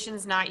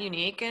situation's not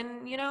unique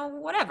and, you know,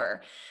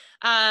 whatever.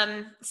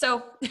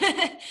 So,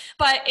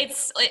 but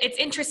it's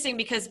interesting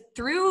because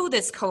through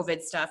this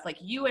COVID stuff, like,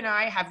 you and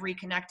I have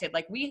reconnected.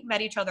 Like, we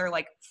met each other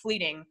like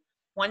fleeting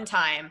one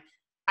time.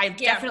 I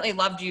definitely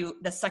loved you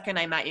the second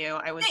I met you.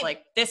 I was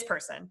like, this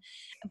person.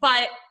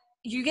 But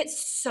you get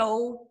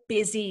so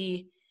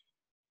busy.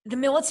 The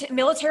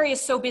military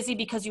is so busy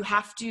because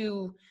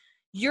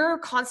you're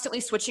constantly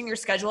switching your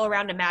schedule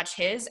around to match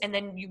his. And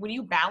then when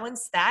you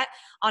balance that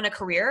on a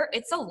career,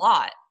 it's a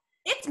lot.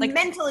 It's like,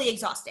 mentally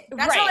exhausting.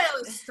 That's how I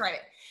always describe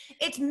it.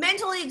 It's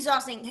mentally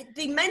exhausting.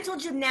 The mental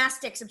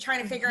gymnastics of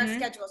trying to figure out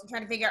schedules and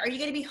trying to figure out, are you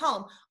going to be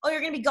home? Oh, you're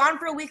going to be gone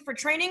for a week for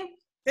training?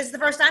 This is the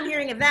first time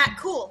hearing of that.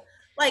 Cool.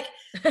 Like,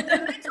 the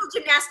mental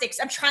gymnastics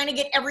of trying to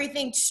get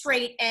everything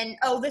straight and,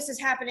 oh, this is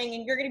happening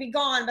and you're going to be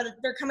gone, but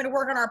they're coming to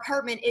work on our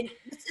apartment.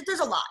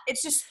 There's a lot.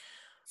 It's just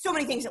so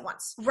many things at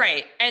once.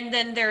 Right. And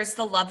then there's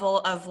the level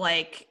of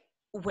like,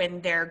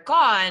 when they're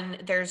gone,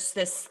 there's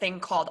this thing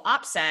called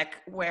OPSEC,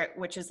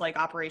 which is like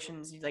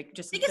operations, like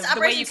just the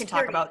way you can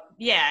talk about.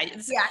 Yeah. I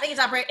think it's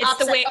OPSEC. It's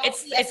the way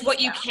it's what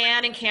you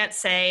can and can't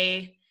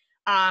say.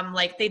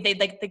 Like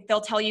they'll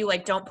tell you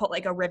like, don't put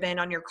like a ribbon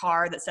on your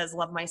car that says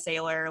 "Love my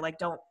sailor." Like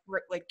don't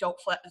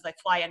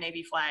fly a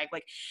Navy flag.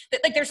 Like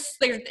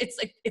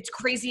it's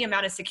crazy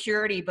amount of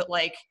security, but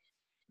like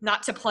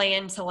not to play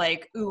into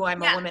like, ooh,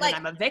 I'm a woman and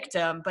I'm a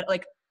victim, but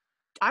like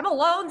I'm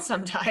alone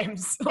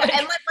sometimes. And like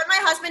when my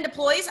husband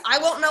deploys, I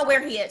won't know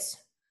where he is.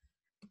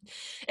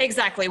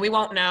 Exactly. We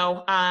won't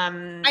know.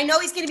 I know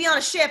he's going to be on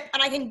a ship,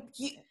 and I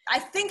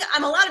think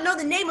I'm allowed to know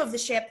the name of the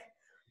ship,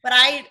 but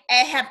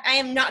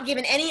I'm not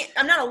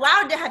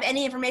allowed to have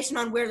any information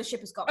on where the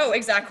ship is going. Oh,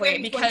 exactly.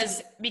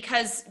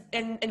 Because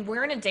and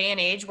we're in a day and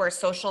age where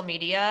social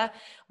media,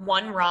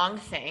 one wrong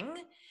thing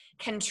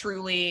can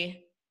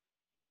truly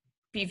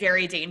be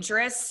very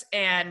dangerous.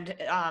 And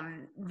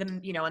in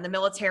the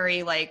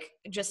military, like,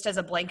 just as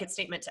a blanket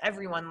statement to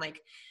everyone,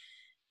 like,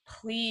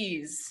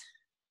 please,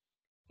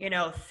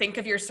 think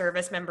of your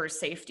service members'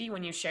 safety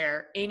when you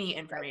share any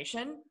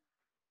information.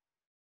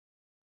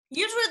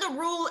 Usually the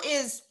rule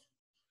is,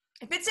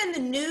 if it's in the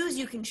news,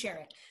 you can share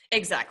it.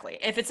 Exactly.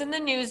 If it's in the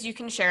news, you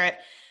can share it.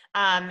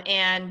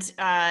 And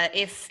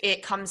if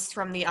it comes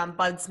from the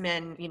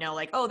ombudsman,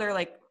 like, oh, they're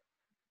like,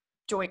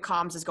 joint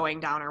comms is going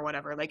down or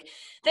whatever, like,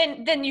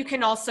 then you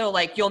can also,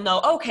 like, you'll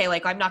know, okay,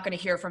 like, I'm not going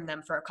to hear from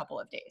them for a couple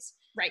of days.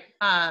 Right.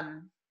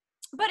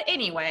 But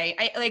anyway,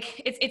 I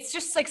like it's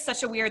just like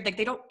such a weird, like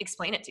they don't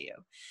explain it to you.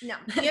 No,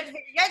 you kind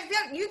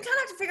of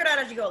have to figure it out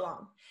as you go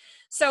along.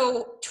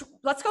 So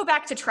let's go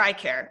back to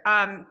TRICARE.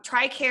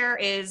 TRICARE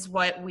is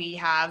what we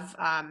have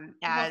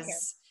as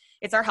Healthcare.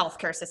 It's our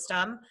healthcare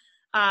system.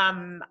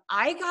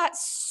 I got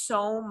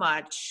so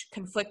much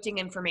conflicting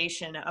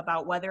information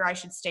about whether I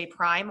should stay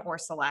Prime or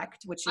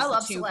Select, which is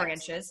the two Select.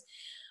 branches.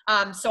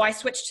 So I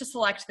switched to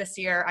Select this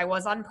year. I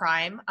was on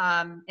Prime,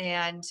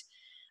 and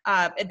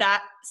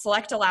that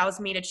Select allows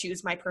me to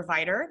choose my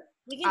provider.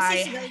 We can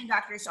see civilian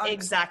doctors.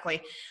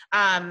 Exactly.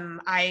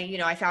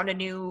 I found a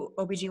new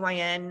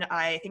OBGYN.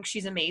 I think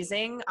she's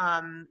amazing.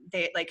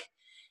 It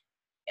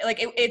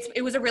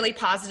was a really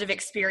positive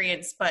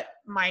experience, but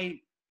my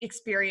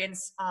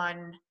experience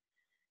on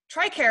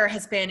TRICARE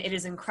has been, it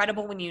is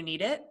incredible when you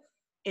need it.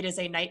 It is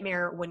a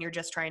nightmare when you're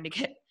just trying to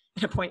get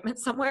an appointment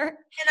somewhere.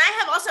 And I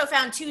have also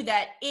found too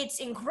that it's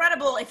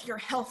incredible if you're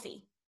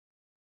healthy.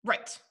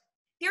 Right.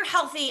 If you're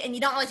healthy and you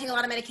don't really take a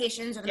lot of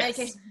medications, or the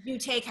medications you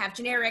take have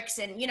generics,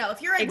 and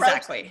if you're a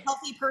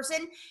healthy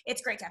person,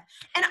 it's great to have.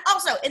 And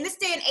also in this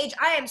day and age,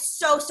 I am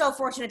so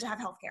fortunate to have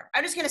healthcare.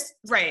 I'm just gonna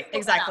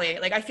exactly.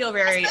 Like I feel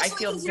very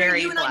blessed.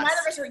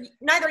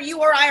 Neither you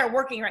or I are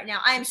working right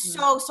now. I am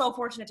so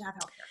fortunate to have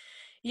healthcare.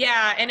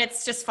 Yeah, and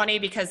it's just funny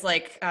because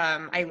like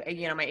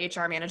my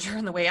HR manager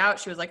on the way out,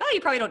 she was like, "Oh,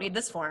 you probably don't need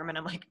this form," and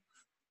I'm like,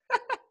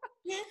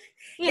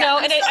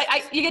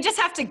 you just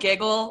have to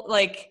giggle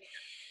like.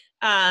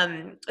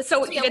 And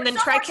then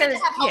TRICARE,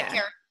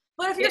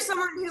 But if you're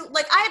someone who,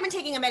 like, I have been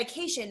taking a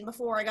medication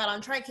before I got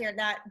on TRICARE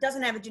that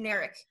doesn't have a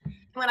generic.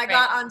 When I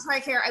got on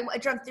TRICARE, I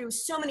jumped through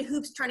so many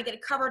hoops trying to get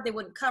it covered. They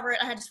wouldn't cover it.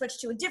 I had to switch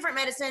to a different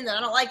medicine that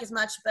I don't like as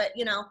much, but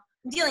I'm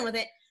dealing with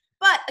it.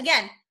 But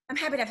again, I'm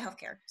happy to have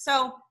healthcare.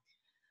 So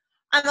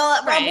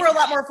we're a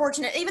lot more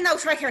fortunate. Even though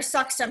TRICARE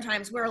sucks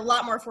sometimes, we're a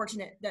lot more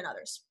fortunate than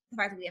others. The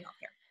fact that we have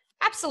healthcare.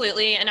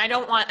 Absolutely. And I'm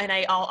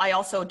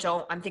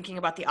thinking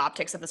about the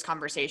optics of this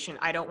conversation.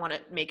 I don't want to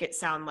make it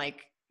sound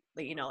like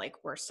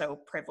we're so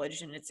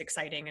privileged and it's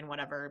exciting and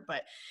whatever,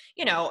 but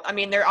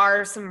there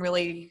are some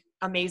really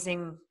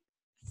amazing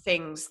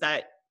things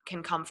that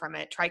can come from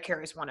it.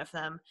 TRICARE is one of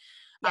them.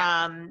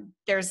 Yeah.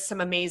 There's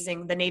some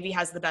amazing, the Navy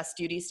has the best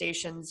duty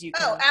stations.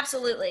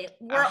 Absolutely.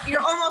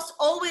 You're almost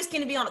always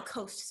going to be on a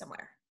coast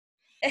somewhere.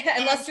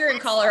 Unless you're in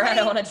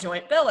Colorado on a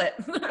joint billet.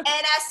 And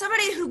as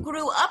somebody who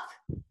grew up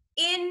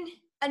in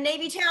a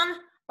Navy town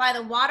by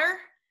the water,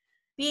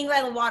 being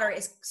by the water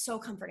is so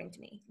comforting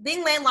to me.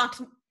 Being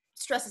landlocked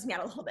stresses me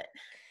out a little bit.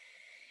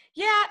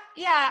 Yeah.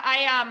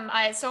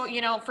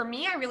 For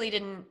me, I really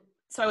didn't.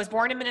 So I was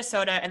born in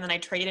Minnesota, and then I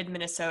traded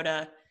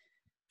Minnesota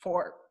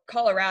for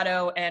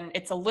Colorado, and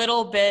it's a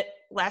little bit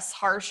less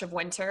harsh of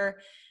winter.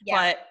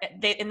 Yeah. But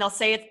they'll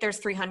say there's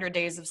 300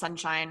 days of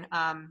sunshine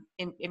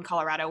in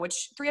Colorado,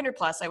 which 300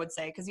 plus I would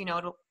say, because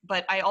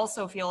but I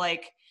also feel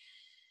like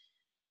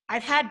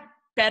I've had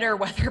better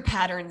weather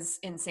patterns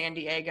in San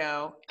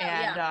Diego,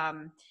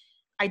 and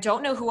I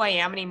don't know who I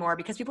am anymore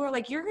because people are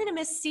like, you're going to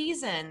miss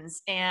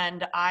seasons.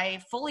 And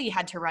I fully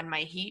had to run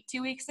my heat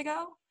 2 weeks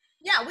ago.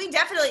 Yeah, we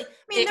definitely,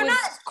 they're not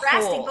as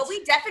drastic, but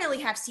we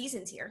definitely have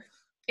seasons here.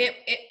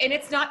 And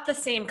it's not the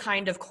same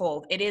kind of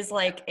cold. It is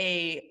like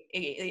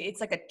it's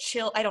like a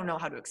chill. I don't know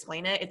how to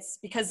explain it. It's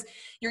because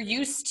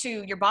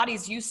your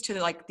body's used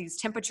to like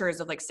these temperatures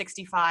of like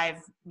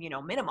 65,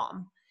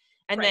 minimum.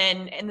 And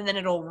then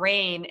it'll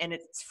rain, and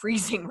it's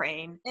freezing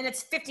rain. And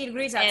it's 50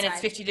 degrees outside. And it's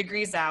 50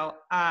 degrees out.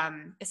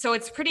 So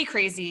it's pretty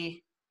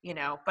crazy,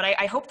 but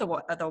I hope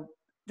the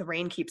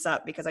rain keeps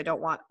up because I don't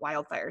want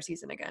wildfire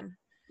season again.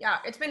 Yeah,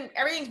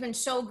 everything's been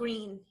so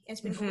green. It's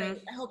been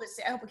great. I hope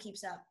it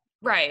keeps up.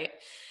 Right.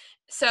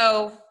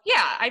 So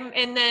yeah, I don't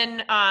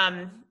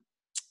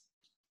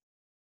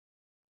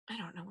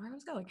know where I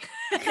was going.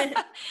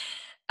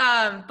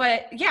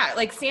 But yeah,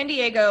 like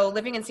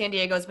living in San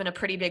Diego has been a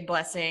pretty big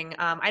blessing.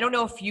 I don't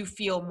know if you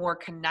feel more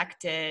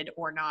connected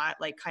or not,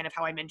 like kind of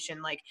how I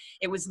mentioned, like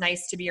it was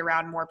nice to be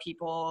around more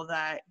people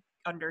that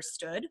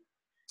understood.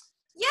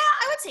 Yeah,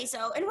 I would say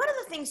so. And one of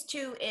the things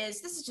too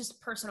is, this is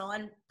just personal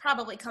and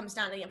probably comes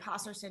down to the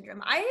imposter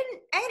syndrome. I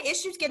had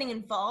issues getting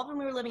involved when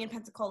we were living in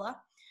Pensacola.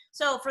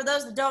 So for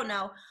those that don't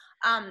know,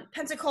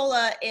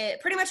 Pensacola,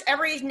 pretty much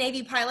every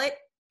Navy pilot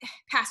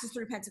passes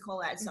through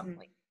Pensacola at some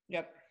point.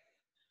 Yep.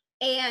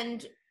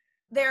 And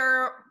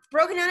they're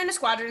broken down into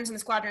squadrons, and the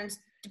squadrons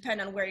depend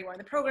on where you are in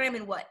the program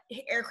and what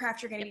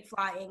aircraft you're going to be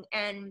flying.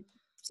 And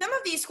some of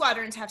these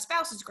squadrons have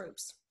spouses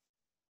groups.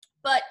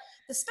 But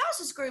the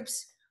spouses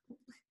groups,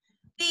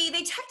 they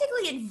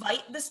technically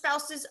invite the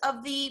spouses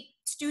of the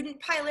student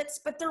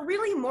pilots, but they're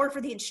really more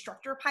for the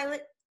instructor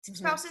pilot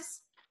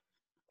spouses.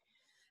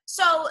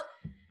 So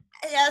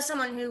as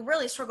someone who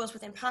really struggles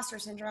with imposter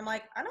syndrome, I'm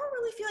like, I don't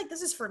really feel like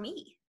this is for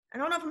me. I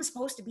don't know if I'm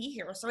supposed to be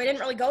here. So I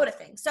didn't really go to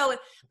things. So,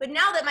 but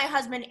now that my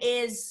husband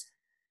is,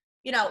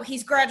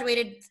 he's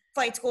graduated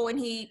flight school and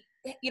he's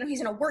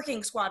in a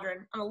working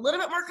squadron, I'm a little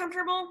bit more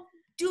comfortable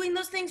doing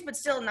those things, but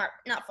still not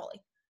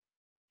fully.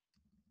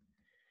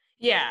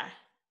 Yeah.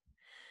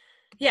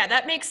 Yeah,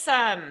 that makes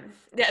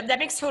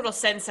total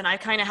sense. And I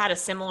kind of had a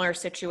similar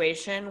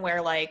situation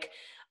where like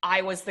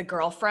I was the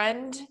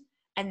girlfriend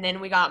and then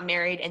we got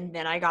married and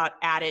then I got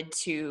added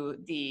to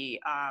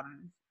the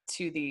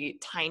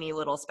tiny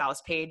little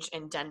spouse page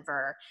in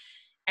Denver.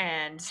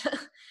 And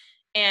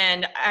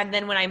and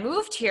then when I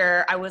moved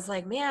here, I was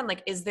like, man,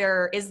 like is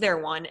there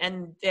one?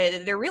 And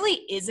there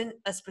really isn't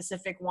a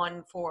specific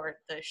one for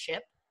the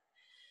ship.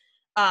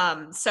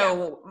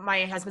 So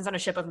my husband's on a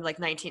ship of like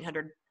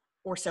 1900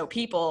 or so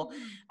people,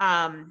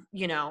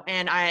 you know,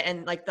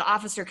 and like the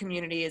officer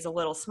community is a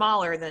little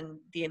smaller than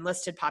the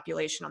enlisted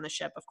population on the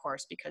ship, of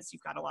course, because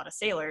you've got a lot of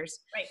sailors,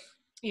 right?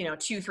 You know,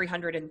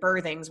 200-300 in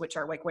berthings, which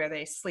are like where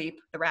they sleep,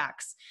 the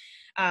racks.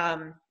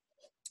 And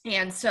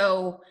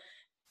so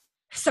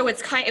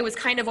it was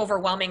kind of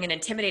overwhelming and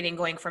intimidating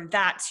going from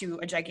that to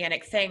a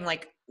gigantic thing.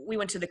 Like we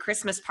went to the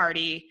Christmas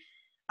party,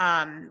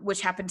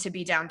 which happened to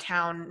be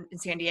downtown in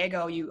San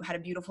Diego. You had a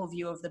beautiful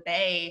view of the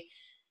bay,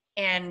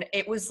 and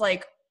it was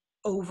like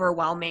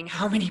overwhelming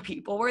how many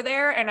people were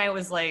there. And I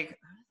was like,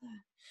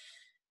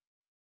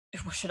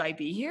 should I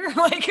be here?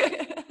 Like,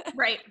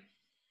 right.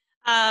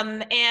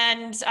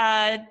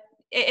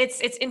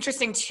 It's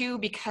interesting too,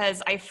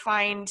 because I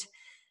find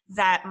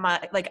that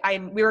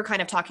we were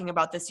kind of talking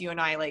about this, you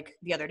and I, like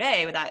the other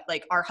day, that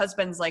like our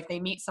husbands, like they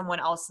meet someone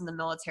else in the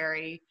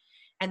military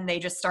and they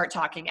just start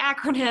talking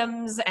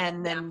acronyms,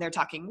 and then they're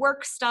talking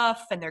work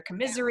stuff and they're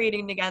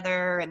commiserating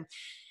together,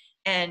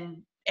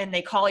 and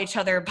they call each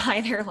other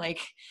by their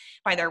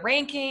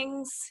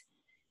rankings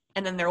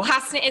and then their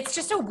last name. It's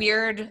just a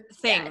weird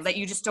thing that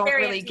you just don't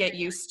really get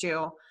used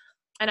to.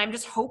 And I'm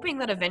just hoping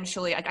that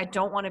eventually, like, I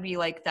don't want to be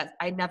like that.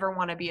 I never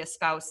want to be a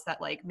spouse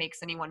that like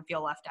makes anyone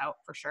feel left out,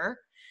 for sure.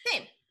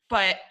 Same.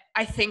 But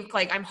I think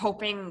like I'm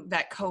hoping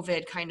that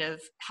COVID kind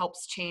of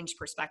helps change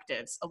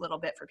perspectives a little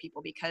bit for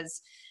people,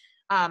 because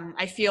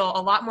I feel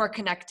a lot more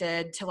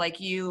connected to like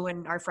you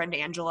and our friend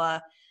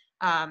Angela.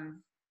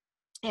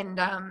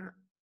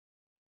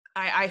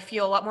 I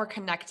feel a lot more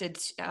connected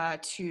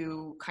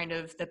to kind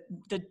of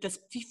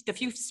the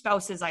few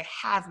spouses I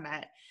have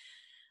met.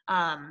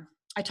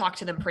 I talk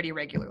to them pretty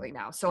regularly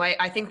now. So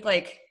I think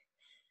like,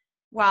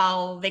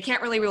 while they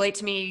can't really relate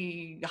to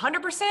me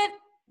 100%,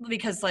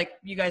 because like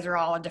you guys are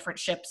all on different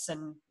ships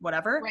and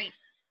whatever. Right.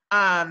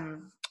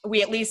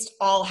 We at least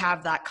all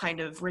have that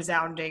kind of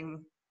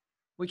resounding,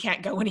 we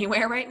can't go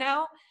anywhere right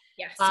now.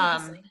 Yes.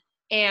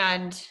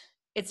 And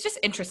it's just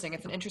interesting.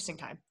 It's an interesting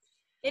time.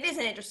 It is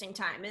an interesting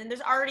time. And there's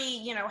already,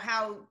 you know,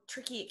 how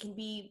tricky it can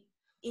be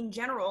in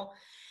general.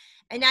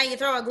 And now you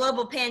throw a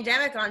global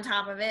pandemic on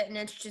top of it, and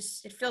it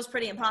feels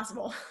pretty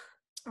impossible.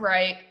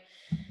 Right.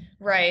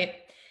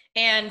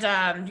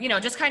 And, you know,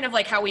 just kind of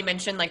like how we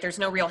mentioned, like there's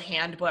no real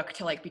handbook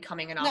to like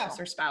becoming an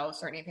officer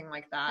spouse or anything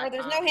like that. Or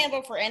there's no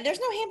handbook for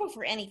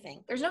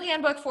anything. There's no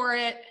handbook for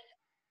it.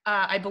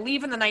 I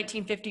believe in the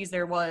 1950s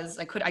there was.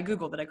 I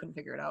Googled it. I couldn't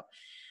figure it out.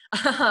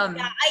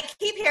 Yeah, I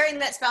keep hearing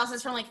that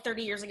spouses from like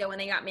 30 years ago when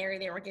they got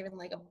married, they were given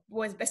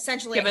was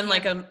essentially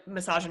like a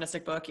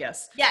misogynistic book.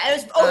 Yes. Yeah,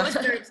 it was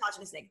very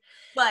misogynistic.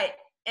 But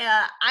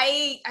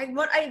I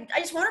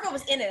just wonder what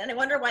was in it, and I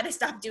wonder why they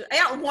stopped doing. I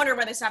don't wonder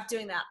why they stopped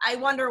doing that. I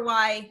wonder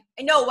why.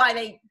 I know why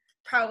they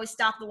probably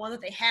stopped the one that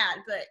they had,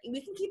 but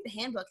we can keep the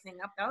handbook thing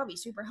up. That would be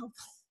super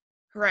helpful.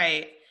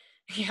 Right.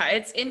 Yeah,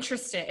 it's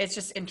interesting. It's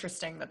just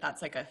interesting that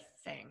that's like a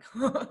thing.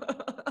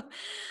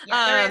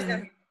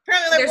 Yeah,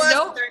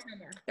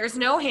 there's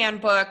no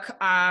handbook.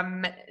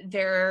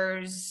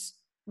 There's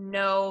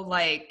no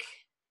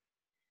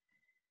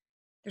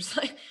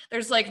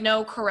there's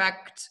no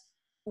correct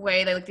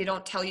way. They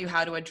don't tell you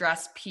how to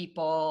address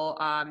people.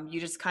 You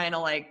just kind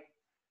of like,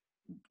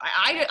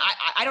 I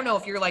don't know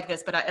if you're like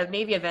this, but at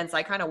Navy events,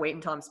 I kind of wait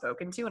until I'm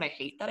spoken to, and I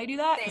hate that I do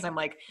that, because I'm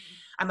like,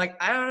 I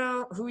don't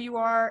know who you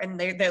are, and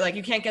they're like,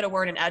 you can't get a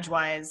word in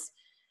edgewise,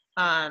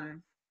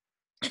 and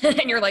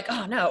you're like,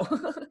 oh no,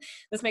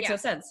 this makes no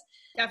sense.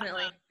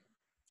 Definitely.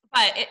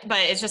 But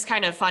it's just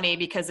kind of funny,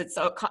 because it's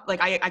so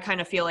like I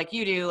kind of feel like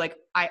you do. Like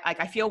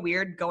I feel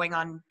weird going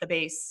on the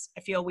base.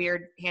 I feel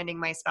weird handing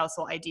my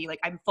spousal ID. Like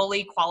I'm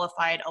fully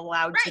qualified,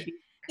 allowed to be.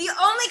 The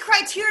only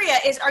criteria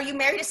is, are you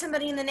married to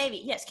somebody in the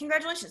Navy? Yes,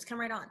 congratulations, come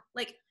right on.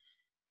 Like,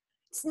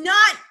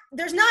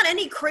 there's not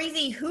any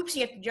crazy hoops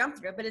you have to jump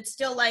through, but it's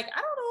still like,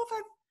 I don't know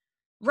if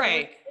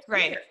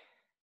Right.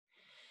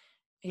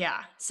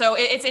 Yeah. So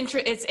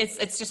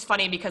it's just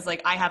funny, because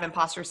like I have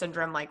imposter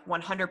syndrome, like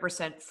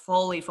 100%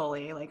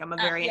 fully. Like I'm a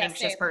very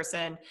anxious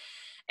person.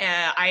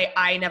 And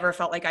I never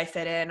felt like I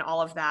fit in,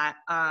 all of that.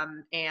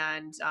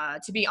 And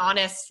to be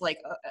honest, like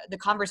the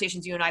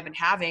conversations you and I have been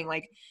having,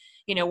 like,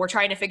 you know, we're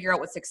trying to figure out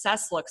what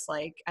success looks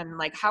like. And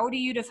like, how do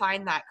you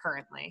define that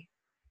currently?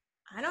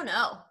 I don't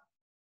know.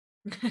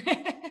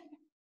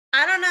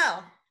 I don't know.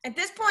 At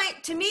this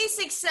point, to me,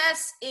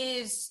 success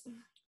is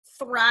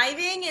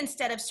thriving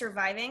instead of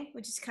surviving,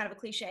 which is kind of a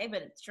cliche,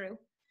 but it's true.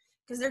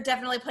 Because there are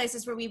definitely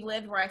places where we've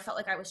lived where I felt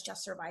like I was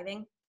just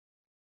surviving.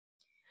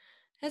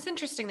 It's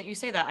interesting that you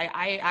say that.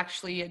 I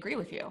actually agree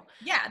with you.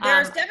 Yeah,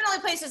 there's definitely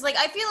places, like,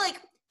 I feel like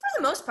for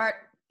the most part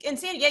in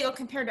San Diego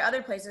compared to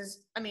other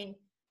places, I mean,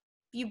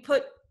 you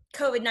put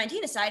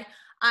COVID-19 aside,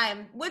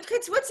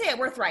 kids would say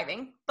we're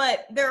thriving,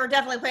 but there are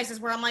definitely places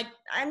where I'm like,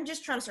 I'm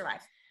just trying to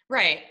survive.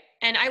 Right.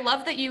 And I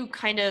love that you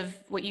kind of,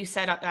 what you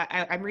said,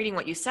 I'm reading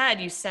what you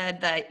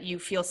said that you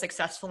feel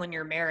successful in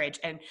your marriage.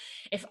 And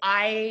if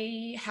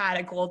I had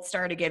a gold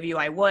star to give you,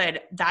 I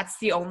would. That's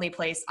the only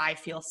place I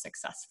feel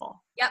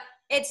successful. Yep.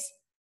 It's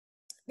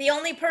the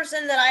only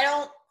person that I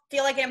don't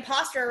feel like an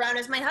imposter around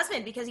is my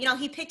husband, because, you know,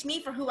 he picked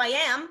me for who I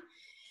am,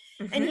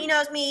 and he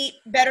knows me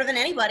better than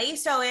anybody.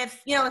 So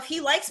if he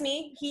likes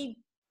me, he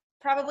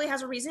probably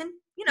has a reason,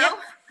 you know.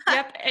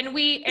 Yep. And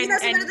he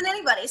knows me better than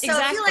anybody. So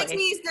exactly. if he likes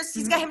me,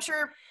 he's got him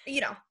sure,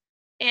 you know.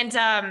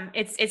 And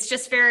it's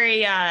just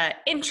very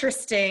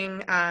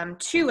interesting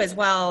too as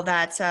well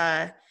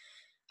that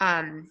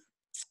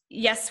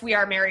yes, we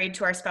are married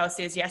to our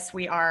spouses. Yes,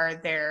 we are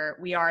their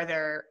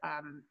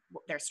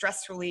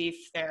stress relief,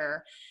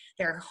 their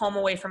home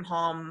away from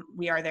home.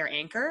 We are their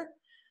anchor.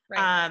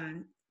 Right.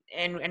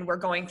 And we're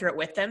going through it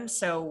with them.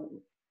 So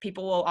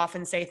people will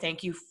often say,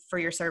 thank you for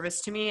your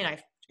service to me.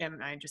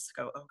 And I just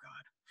go, oh God.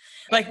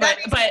 Like, but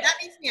that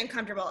makes me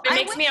uncomfortable. It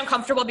makes me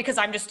uncomfortable because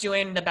I'm just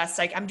doing the best.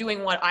 I'm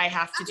doing what I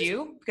have to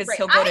do, because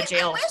he'll go to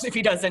jail if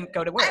he doesn't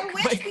go to work. I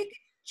wish we could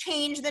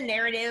change the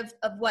narrative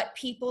of what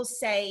people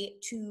say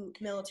to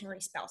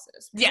military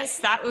spouses. Yes,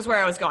 that was where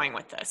I was going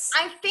with this.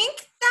 I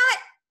think that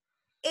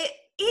I know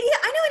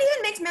it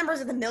even makes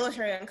members of the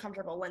military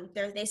uncomfortable when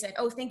they say,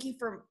 oh, thank you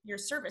for your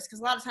service. Because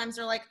a lot of times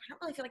they're like, I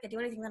don't really feel like I do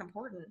anything that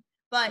important.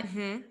 But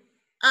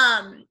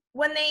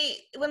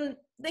when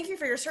thank you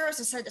for your service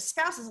is said to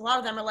spouses, a lot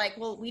of them are like,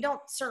 well, we don't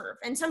serve.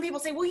 And some people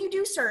say, well, you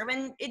do serve.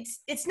 And it's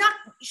not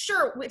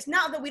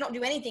that we don't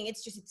do anything.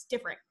 It's just, it's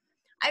different.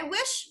 I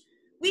wish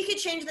we could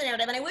change the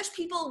narrative. And I wish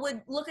people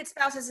would look at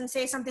spouses and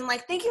say something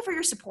like, thank you for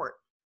your support.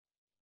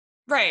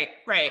 Right.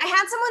 I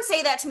had someone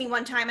say that to me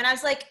one time, and I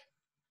was like,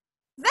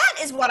 that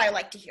is what I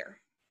like to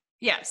hear.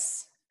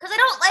 Yes. Because I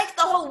don't like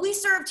the whole we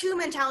serve too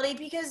mentality,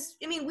 because,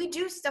 I mean, we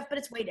do stuff, but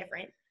it's way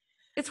different.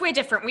 It's way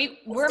different.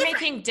 We're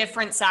making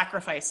different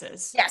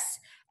sacrifices. Yes.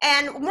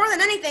 And more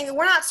than anything,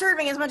 we're not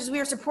serving as much as we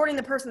are supporting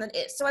the person that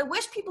is. So I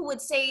wish people would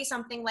say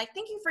something like,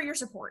 thank you for your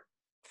support.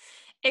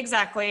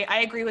 Exactly. I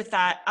agree with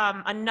that.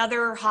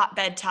 Another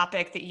hotbed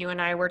topic that you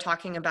and I were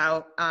talking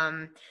about,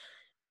 and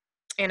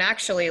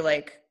actually,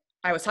 like,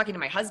 I was talking to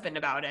my husband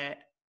about it,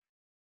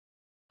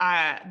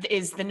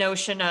 is the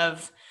notion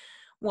of,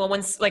 well,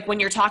 when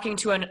you're talking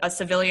to a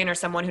civilian or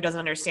someone who doesn't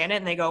understand it,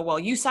 and they go, well,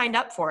 you signed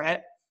up for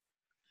it.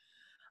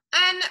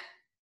 And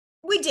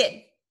we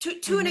did.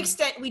 To an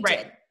extent, we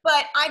did.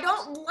 But I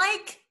don't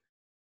like,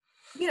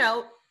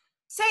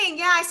 saying,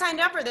 yeah, I signed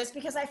up for this,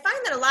 because I find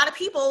that a lot of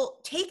people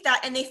take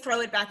that and they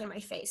throw it back in my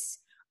face.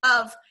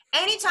 Of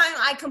anytime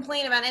I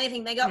complain about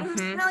anything, they go,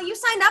 no, you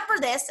signed up for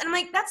this. And I'm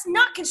like, that's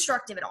not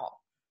constructive at all.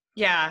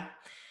 Yeah.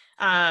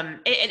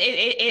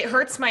 It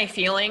hurts my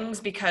feelings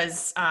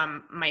because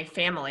my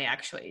family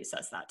actually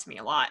says that to me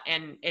a lot.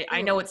 And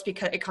I know it's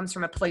because it comes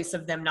from a place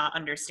of them not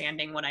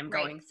understanding what I'm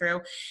going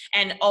through.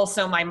 And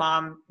also my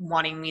mom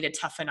wanting me to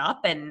toughen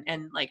up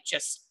and like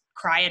just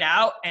cry it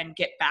out and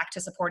get back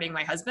to supporting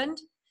my husband.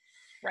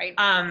 Right.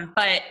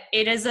 But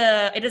it is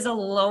a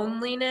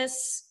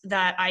loneliness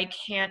that I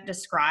can't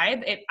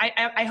describe.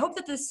 I hope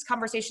that this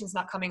conversation is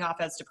not coming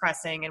off as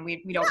depressing and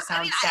we don't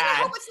sound sad.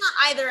 I hope it's not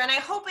either. And I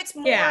hope it's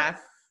more. Yeah.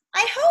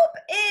 I hope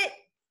it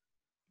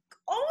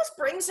almost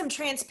brings some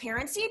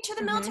transparency to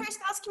the military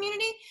spouse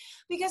community,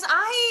 because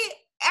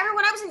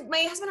when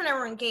my husband and I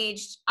were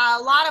engaged, a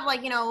lot of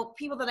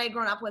people that I'd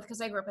grown up with,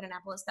 because I grew up in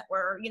Annapolis, that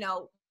were,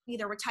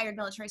 either retired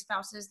military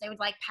spouses, they would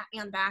like pat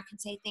me on the back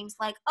and say things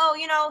like, oh,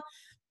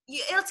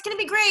 it's going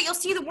to be great. You'll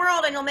see the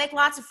world and you'll make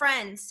lots of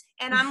friends.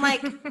 And I'm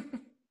like,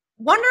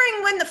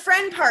 wondering when the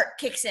friend part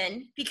kicks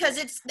in, because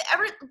it's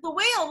the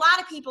way a lot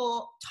of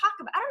people talk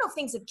about, I don't know if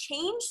things have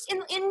changed in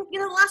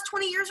the last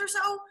 20 years or so,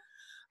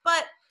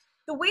 but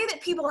the way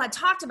that people had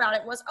talked about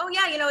it was, oh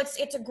yeah,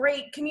 it's a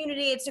great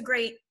community. It's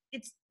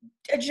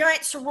a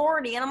giant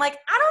sorority. And I'm like,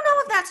 I don't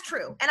know if that's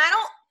true. And I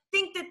don't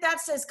think that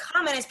that's as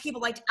common as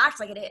people like to act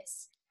like it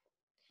is.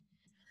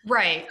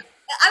 Right.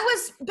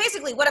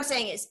 Basically what I'm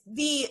saying is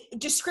the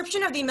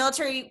description of the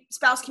military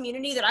spouse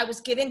community that I was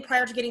given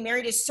prior to getting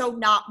married is so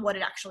not what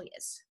it actually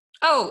is.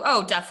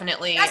 Oh,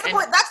 definitely. That's the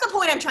point. That's the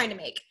point I'm trying to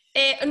make.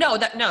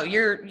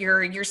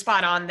 You're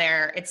spot on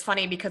there. It's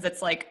funny because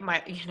it's like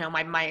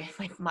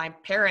my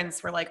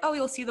parents were like, oh,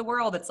 you'll see the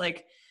world. It's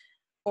like,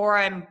 or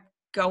I'm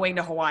going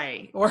to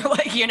Hawaii, or hey,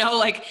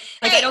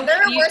 I don't,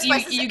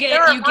 you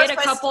get a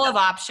couple of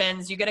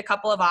options. You get a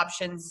couple of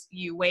options.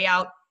 You weigh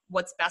out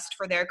what's best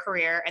for their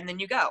career, and then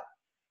you go.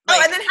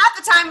 And then half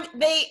the time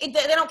they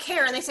don't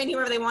care and they say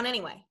whoever they want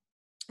anyway.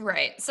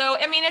 Right. So,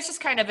 I mean, it's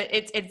just kind of,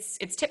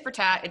 it's tit for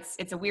tat.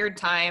 It's a weird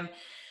time,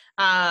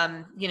 and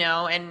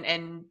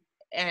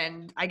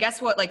I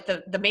guess what, like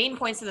the main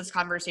points of this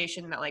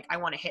conversation that I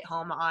want to hit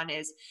home on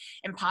is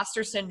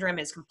imposter syndrome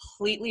is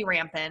completely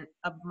rampant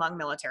among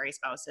military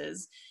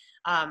spouses.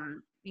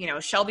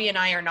 Shelby and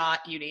I are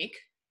not unique.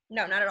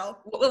 No, not at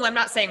all. Well, I'm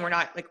not saying we're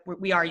not, like,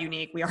 we are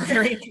unique. We are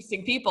very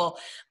interesting people,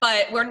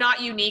 but we're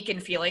not unique in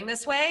feeling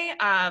this way.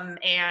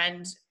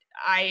 And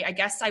I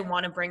guess I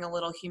want to bring a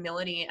little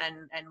humility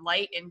and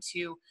light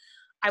into,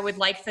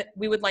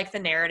 we would like the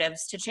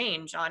narratives to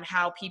change on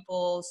how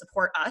people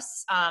support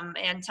us,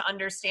 and to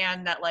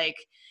understand that, like,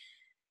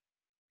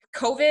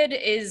 COVID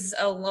is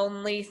a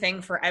lonely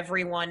thing for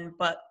everyone,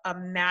 but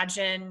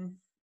imagine,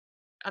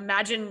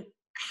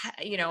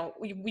 you know,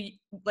 we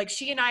like,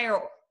 she and I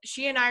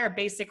are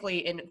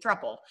basically in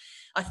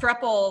a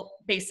throuple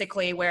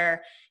basically,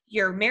 where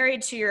you're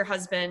married to your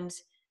husband,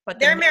 but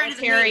they're married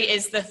to the military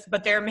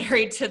but they're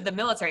married to the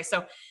military.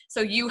 So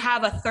you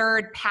have a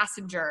third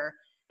passenger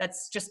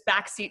that's just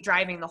backseat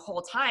driving the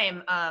whole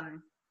time.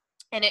 And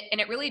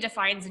it really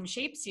defines and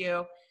shapes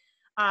you.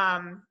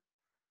 And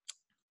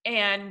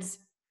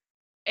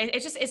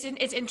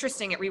it's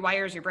interesting. It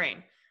rewires your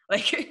brain.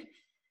 Like,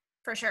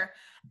 for sure.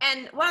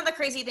 And one of the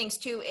crazy things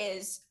too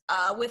is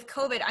with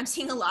COVID, I'm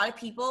seeing a lot of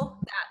people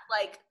that,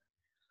 like,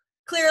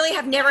 clearly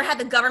have never had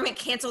the government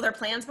cancel their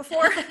plans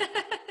before.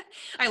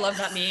 I love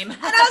that meme.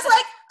 And I was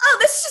like, oh,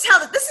 this is just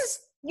how this is,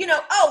 you know,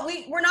 oh,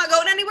 we're not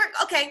going anywhere.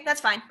 Okay,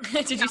 that's fine.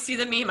 Did you see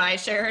the meme I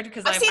shared?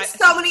 Because I've seen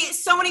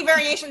so many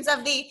variations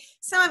of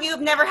some of you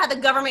have never had the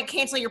government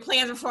cancel your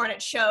plans before, and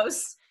it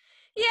shows.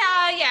 Yeah.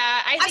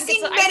 I've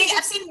seen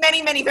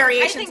many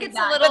variations. I think it's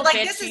a little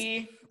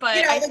bitchy, but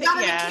you know, the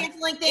government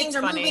canceling things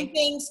or moving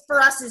things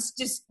for us is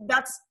just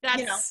that's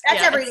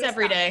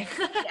every day.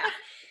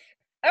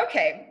 Yeah.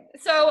 Okay,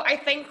 so I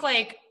think,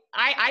 like,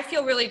 I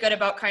feel really good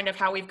about kind of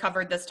how we've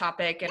covered this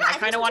topic, and I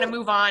kind of want to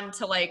move on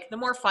to, like, the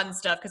more fun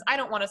stuff, because I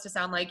don't want us to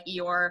sound like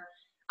Eeyore.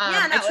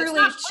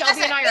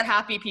 Shelby and I are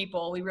happy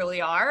people. We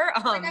really are.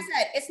 Like I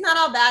said, it's not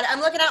all bad.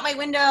 I'm looking out my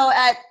window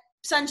at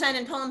sunshine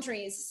and palm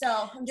trees,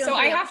 so I'm doing. So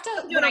I have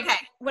to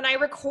when I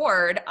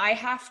record, I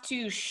have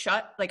to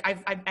shut, like,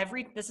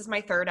 this is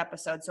my third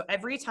episode, so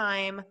every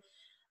time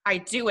I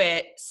do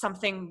it,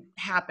 something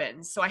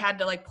happens. So I had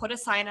to, like, put a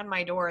sign on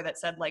my door that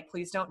said, like,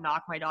 please don't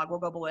knock, my dog will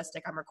go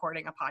ballistic, I'm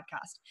recording a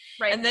podcast.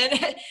 Right. And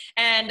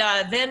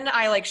then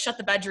I, like, shut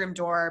the bedroom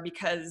door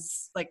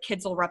because, like,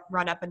 kids will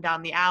run up and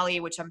down the alley,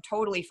 which I'm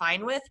totally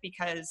fine with,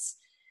 because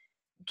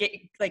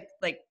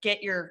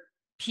get your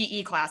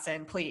PE class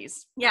in,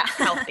 please. Yeah.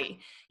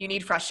 Healthy. You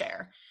need fresh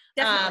air.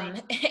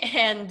 Definitely.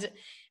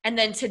 And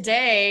then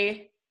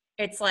today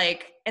it's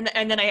like, and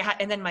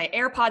then my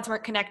AirPods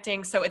weren't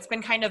connecting. So it's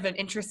been kind of an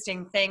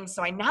interesting thing.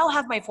 So I now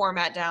have my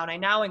format down. I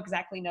now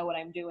exactly know what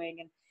I'm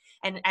doing.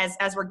 And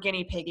as we're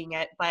guinea pigging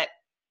it, but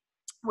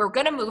we're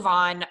going to move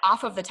on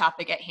off of the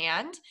topic at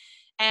hand.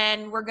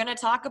 And we're going to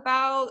talk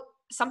about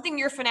something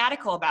you're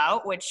fanatical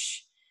about,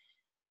 which,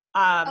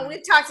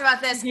 we've talked about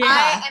this. Yeah.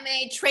 I am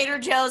a Trader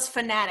Joe's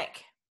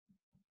fanatic.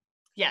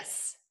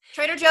 Yes.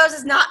 Trader Joe's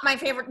is not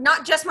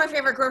just my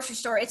favorite grocery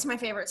store. It's my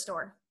favorite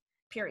store,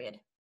 period.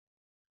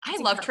 I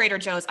love Trader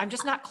Joe's. I'm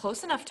just not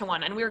close enough to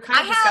one. And we were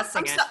kind of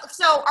discussing it.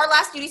 So our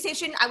last duty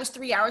station, I was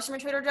 3 hours from a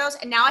Trader Joe's,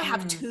 and now I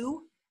have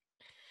 2.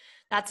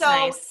 That's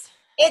nice.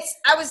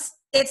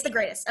 It's the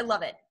greatest. I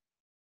love it.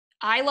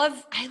 I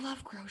love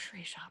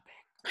grocery shopping.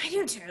 I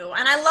do too.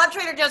 And I love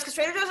Trader Joe's because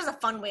Trader Joe's is a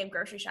fun way of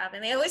grocery shopping.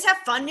 They always have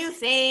fun new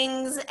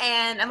things,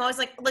 and I'm always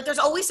like there's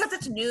always stuff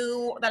that's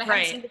new that I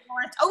haven't seen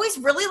before. It's always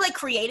really, like,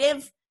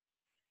 creative.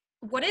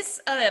 What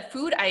is a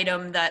food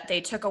item that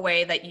they took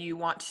away that you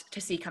want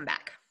to see come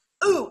back?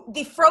 Ooh,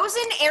 the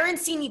frozen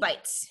Arancini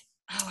bites.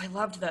 Oh, I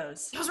loved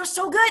those. Those were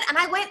so good. And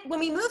when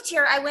we moved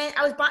here, I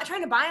was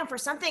trying to buy them for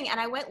something, and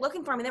I went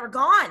looking for them, and they were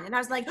gone. And I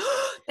was like,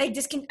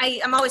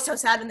 I'm always so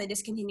sad when they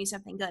discontinue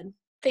something good.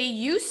 They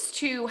used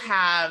to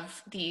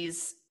have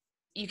these,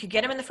 you could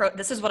get them in the frozen.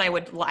 This is what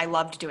I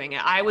loved doing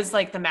it. I was,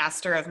 like, the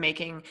master of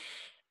making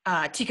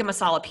tikka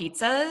masala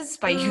pizzas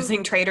by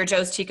using Trader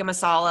Joe's tikka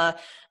masala,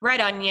 red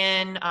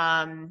onion.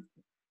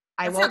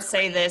 I won't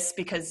say this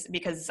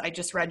because I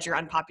just read your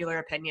unpopular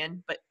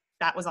opinion, but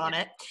that was on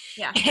it.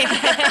 Yeah.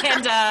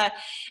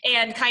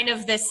 and kind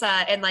of this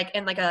and like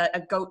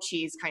a goat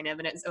cheese kind of,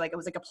 and it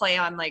was like a play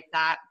on like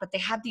that. But they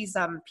had these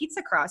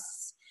pizza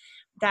crusts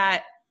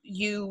that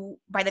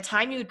by the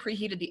time you had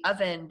preheated the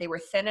oven, they were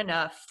thin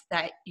enough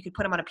that you could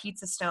put them on a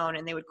pizza stone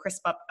and they would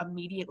crisp up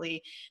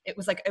immediately. It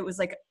was like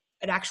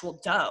an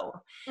actual dough.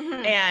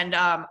 Mm-hmm. And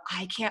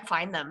I can't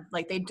find them.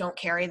 Like, they don't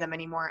carry them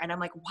anymore. And I'm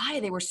like, why?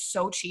 They were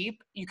so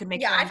cheap. You could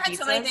make I've had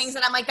so many things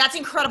that I'm like, that's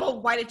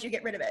incredible. Why did you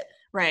get rid of it?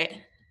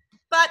 Right.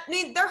 But I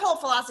mean, their whole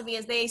philosophy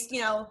is they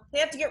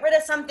have to get rid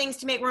of some things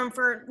to make room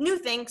for new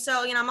things.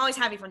 So, I'm always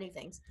happy for new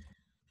things.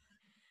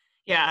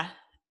 Yeah.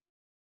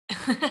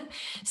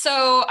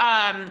 So,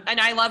 and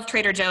I love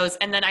Trader Joe's.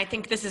 And then I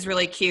think this is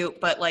really cute,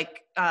 but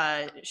like,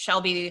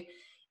 Shelby,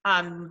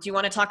 do you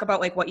want to talk about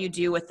like what you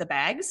do with the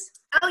bags?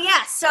 Oh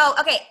yeah. So,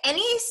 okay.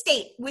 Any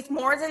state with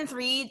more than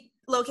 3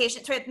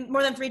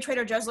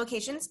 Trader Joe's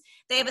locations,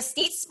 they have a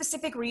state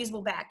specific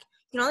reusable bag.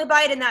 You can only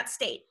buy it in that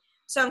state.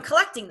 So I'm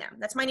collecting them.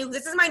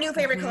 This is my new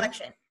favorite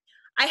collection.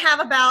 I have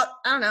about,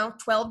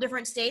 12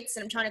 different states,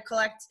 and I'm trying to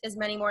collect as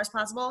many more as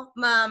possible.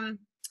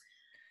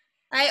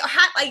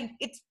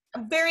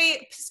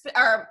 very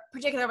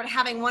particular about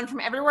having one from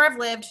everywhere I've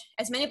lived,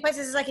 as many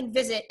places as I can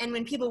visit, and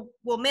when people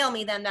will mail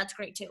me them, that's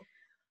great too.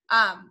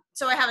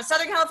 So I have a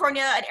Southern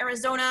California, an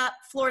Arizona,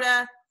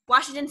 Florida,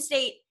 Washington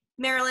State,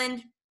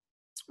 Maryland,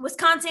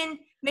 Wisconsin,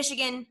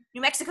 Michigan,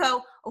 New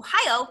Mexico,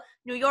 Ohio,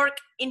 New York,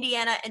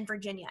 Indiana, and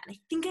Virginia. And I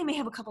think I may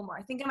have a couple more.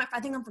 I think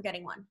I'm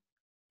forgetting one.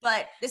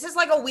 But this is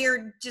like a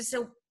weird,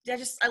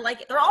 I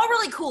like it. They're all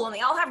really cool, and they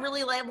all have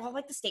really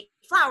like the state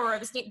flower or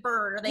the state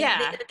bird. Or they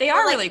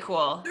are like, really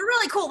cool. They're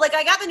really cool. Like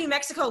I got the New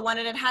Mexico one,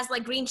 and it has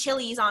like green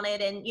chilies on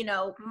it, and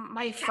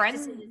my friend,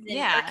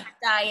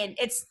 cacti, and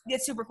it's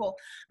super cool.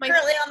 I'm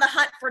currently on the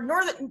hunt for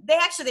northern.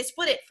 They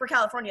split it for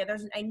California.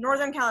 There's a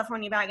Northern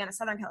California bag and a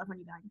Southern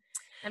California bag.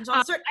 I'm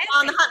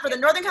on the hunt for the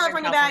Northern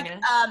California bag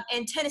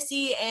in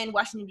Tennessee and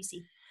Washington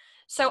D.C.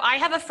 So I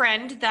have a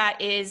friend that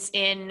is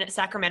in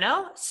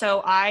Sacramento,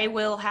 so I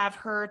will have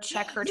her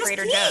check her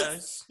Trader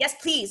Joe's. Yes,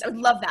 please. I would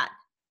love that.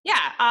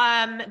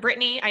 Yeah.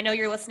 Brittany, I know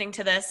you're listening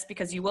to this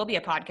because you will be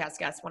a podcast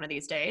guest one of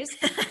these days.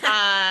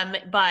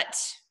 But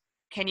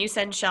can you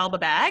send Shelb a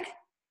bag?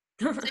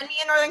 Send me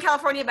a Northern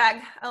California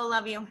bag. I'll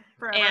love you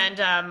forever.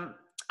 And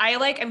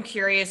I'm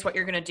curious what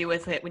you're going to do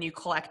with it when you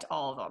collect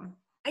all of them.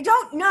 I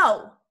don't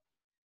know.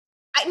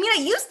 I mean,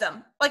 I use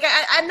them. Like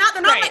I'm not.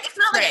 They're not like it's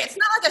not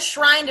like a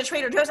shrine to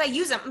Trader Joe's. I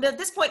use them, but at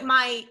this point,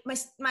 my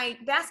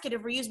basket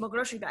of reusable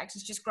grocery bags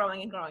is just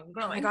growing and growing and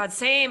growing. Oh my god,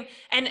 same.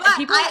 And but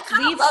people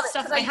leave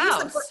stuff at my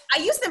house. I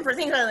use them for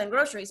things other than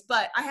groceries,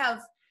 but I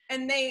have,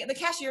 and the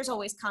cashiers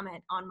always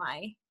comment on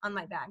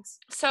my bags.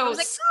 So I was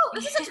like, oh,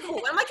 this is such a cool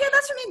one. I'm like, yeah,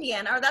 that's from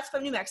Indiana, or that's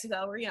from New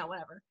Mexico, or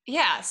whatever.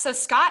 Yeah. So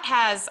Scott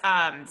has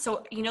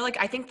like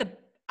I think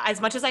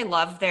as much as I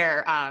love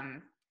their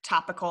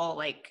topical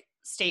like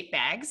state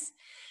bags.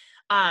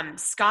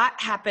 Scott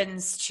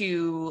happens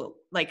to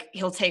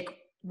he'll take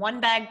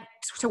one bag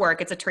to work.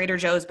 It's a Trader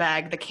Joe's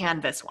bag, the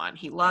canvas one.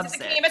 He loves it.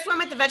 The canvas one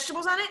with the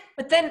vegetables on it?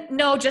 But then,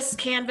 no, just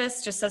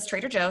canvas, just says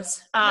Trader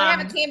Joe's. I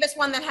have a canvas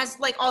one that has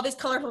all these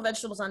colorful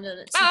vegetables on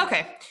it. Oh,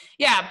 okay.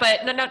 Yeah,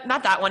 but no,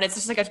 not that one. It's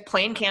just like a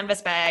plain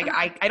canvas bag.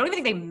 I don't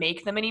even think they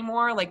make them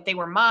anymore. Like they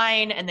were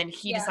mine, and then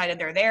he decided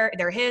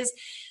they're his.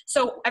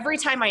 So every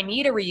time I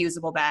need a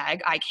reusable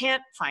bag, I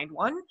can't find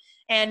one.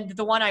 And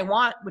the one I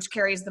want, which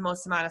carries the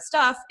most amount of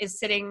stuff, is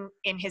sitting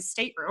in his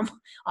stateroom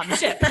on the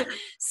ship.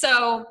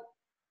 So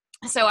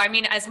I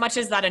mean, as much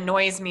as that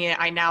annoys me,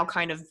 I now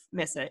kind of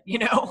miss it,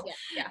 Yeah,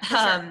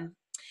 sure.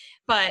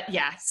 But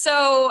yeah,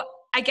 so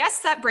I guess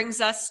that brings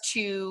us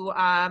to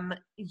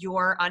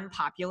your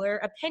unpopular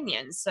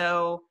opinion.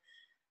 So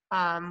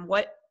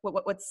what's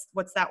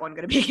that one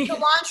going to be?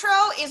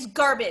 Cilantro is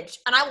garbage,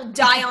 and I will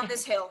die on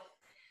this hill.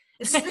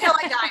 This is the hill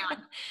I die on.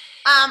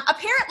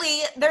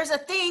 Apparently, there's a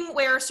thing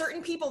where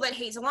certain people that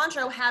hate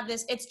cilantro have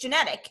this, it's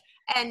genetic,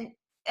 and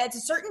it's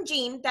a certain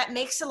gene that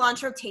makes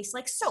cilantro taste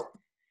like soap.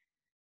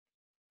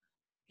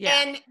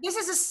 Yeah. And this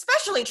is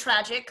especially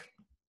tragic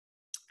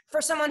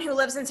for someone who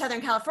lives in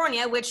Southern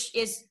California, which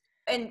is,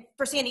 and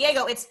for San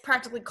Diego, it's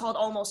practically called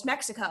almost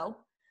Mexico.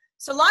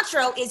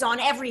 Cilantro is on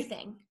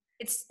everything.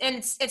 It's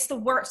the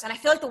worst. And I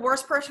feel like the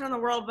worst person in the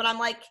world, but I'm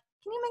like,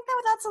 can you make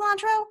that without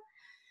cilantro?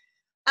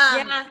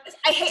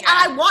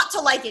 I want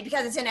to like it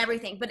because it's in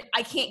everything, but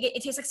I can't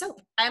it tastes like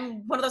soap.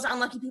 I'm one of those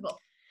unlucky people.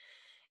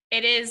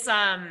 It is,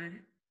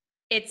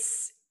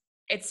 it's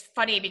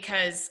funny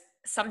because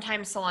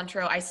sometimes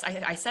cilantro, I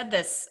said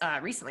this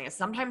recently,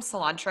 sometimes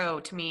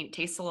cilantro to me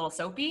tastes a little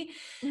soapy.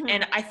 Mm-hmm.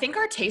 And I think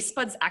our taste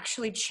buds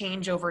actually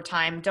change over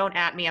time. Don't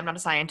at me, I'm not a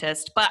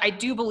scientist, but I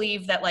do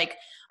believe that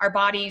our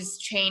bodies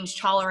change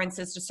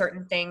tolerances to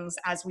certain things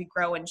as we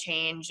grow and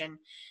change. And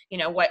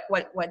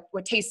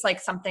what tastes like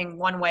something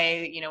one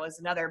way, is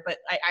another, but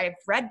I've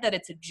read that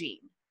it's a gene.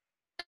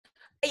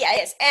 Yeah,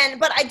 it is.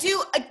 But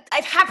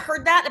I have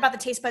heard that about the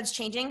taste buds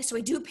changing. So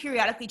I do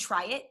periodically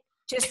try it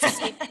just to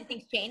see if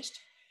anything's changed.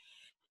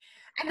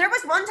 And there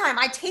was one time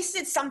I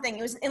tasted something.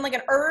 It was in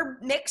an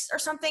herb mix or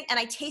something. And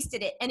I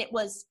tasted it and it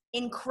was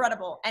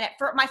incredible. And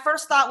my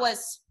first thought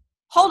was,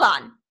 hold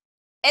on.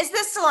 Is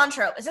this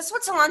cilantro? Is this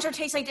what cilantro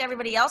tastes like to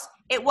everybody else?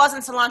 It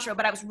wasn't cilantro,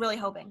 but I was really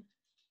hoping.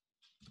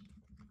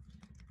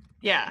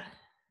 Yeah.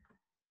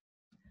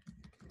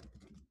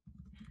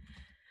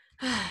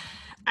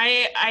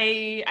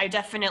 I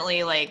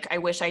definitely I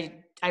wish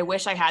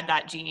I had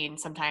that gene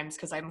sometimes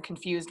because I'm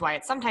confused why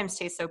it sometimes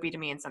tastes soapy to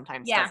me and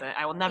sometimes doesn't.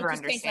 I will never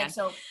understand.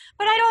 Like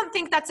but I don't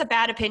think that's a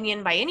bad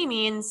opinion by any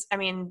means. I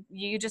mean,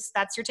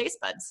 that's your taste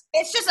buds.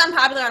 It's just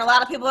unpopular and a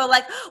lot of people are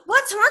like,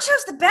 what?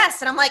 Cilantro's the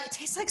best. And I'm like, it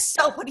tastes like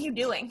soap. What are you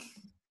doing?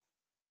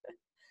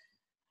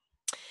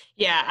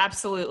 Yeah,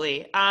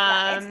 absolutely.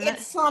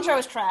 Cilantro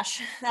is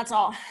trash. That's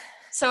all.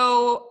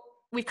 So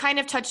we've kind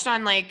of touched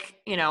on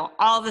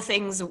all the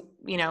things,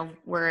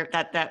 where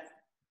that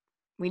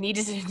we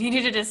needed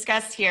to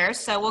discuss here.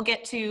 So we'll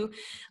get to,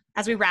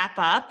 as we wrap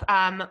up,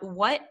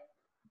 what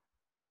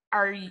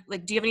are you,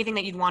 do you have anything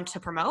that you'd want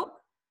to promote?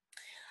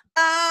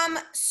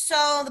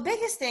 So the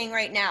biggest thing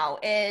right now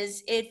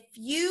is if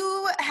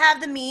you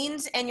have the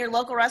means and your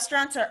local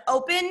restaurants are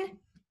open,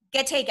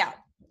 get takeout.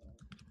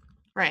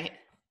 Right.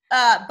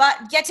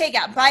 but get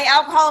takeout. Buy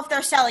alcohol if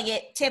they're selling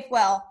it. Tip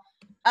well.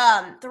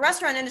 The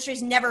restaurant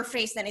industry's never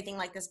faced anything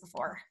like this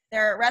before.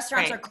 Their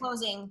restaurants are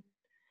closing.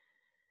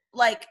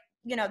 Like,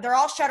 they're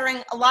all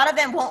shuttering. A lot of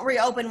them won't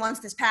reopen once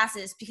this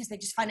passes because they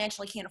just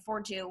financially can't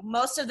afford to.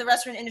 Most of the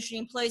restaurant industry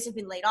employees have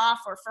been laid off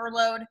or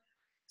furloughed.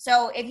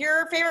 So if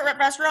your favorite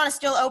restaurant is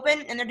still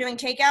open and they're doing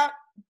takeout,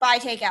 buy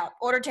takeout.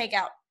 Order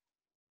takeout.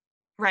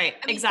 Right,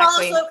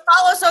 exactly.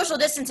 Follow social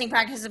distancing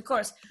practices, of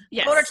course.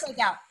 Yes. Order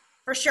takeout,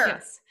 for sure.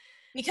 Yes.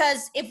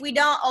 Because if we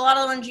don't, a lot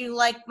of the ones you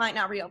like might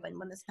not reopen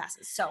when this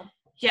passes. So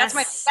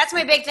yes. that's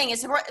my big thing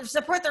is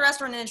support the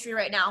restaurant industry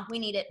right now. We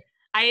need it.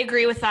 I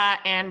agree with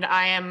that, and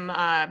I am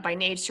by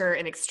nature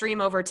an extreme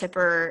over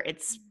tipper.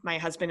 It's my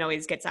husband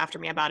always gets after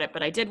me about it,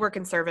 but I did work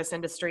in service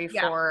industry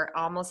for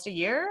almost a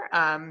year.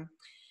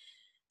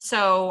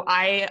 So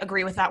I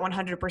agree with that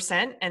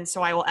 100%, and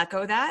so I will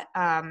echo that.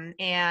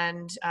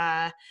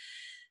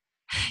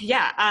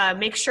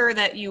 Make sure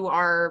that you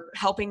are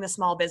helping the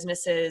small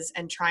businesses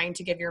and trying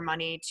to give your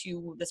money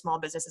to the small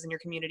businesses in your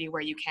community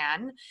where you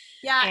can.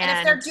 Yeah, and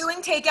if they're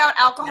doing takeout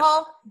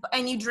alcohol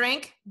and you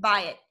drink,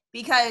 buy it.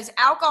 Because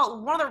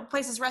alcohol, one of the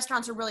places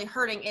restaurants are really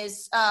hurting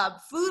is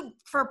food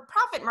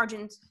profit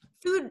margins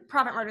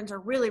are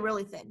really,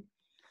 really thin.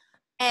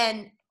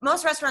 And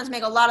most restaurants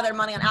make a lot of their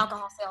money on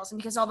alcohol sales.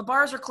 And because all the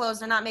bars are closed,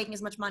 they're not making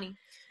as much money.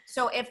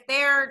 So if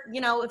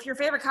if your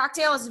favorite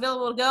cocktail is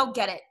available to go,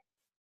 get it.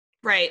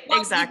 Right,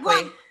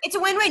 exactly. It's a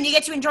win-win. You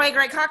get to enjoy a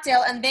great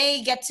cocktail and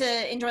they get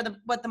to enjoy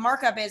what the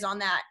markup is on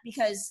that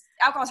because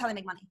alcohol is how they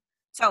make money.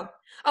 So.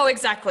 Oh,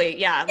 exactly.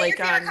 Yeah. Get your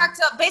favorite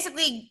cocktail.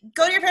 Basically,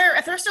 go to your favorite,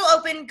 if they're still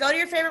open, go to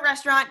your favorite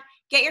restaurant,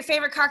 get your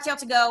favorite cocktail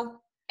to go,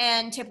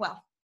 and tip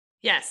well.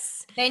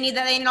 Yes. They need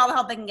all the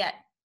help they can get.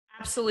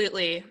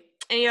 Absolutely.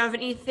 And you have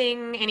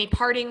any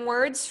parting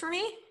words for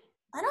me?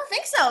 I don't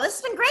think so.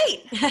 This has been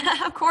great.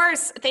 Of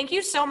course. Thank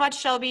you so much,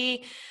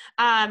 Shelby.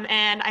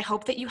 And I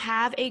hope that you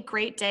have a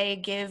great day.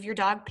 Give your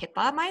dog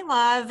Pippa my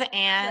love,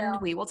 and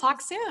we will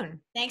talk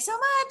soon. Thanks so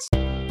much.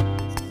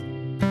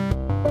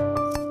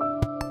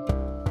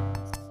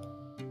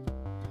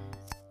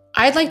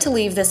 I'd like to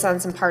leave this on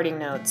some parting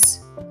notes.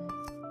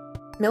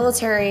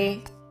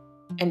 Military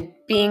and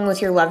being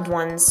with your loved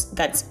ones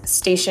that's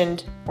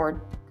stationed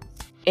or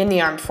in the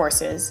armed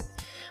forces,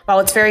 while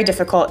it's very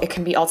difficult, it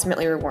can be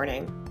ultimately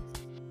rewarding.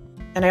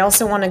 And I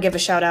also want to give a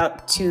shout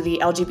out to the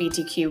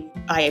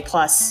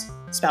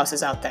LGBTQIA+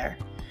 spouses out there.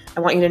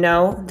 I want you to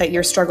know that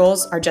your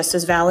struggles are just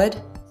as valid,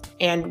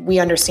 and we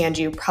understand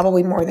you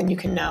probably more than you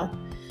can know.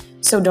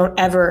 So don't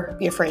ever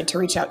be afraid to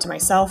reach out to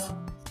myself,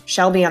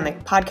 Shelby on the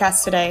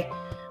podcast today,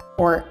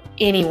 or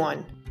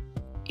anyone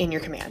in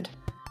your command.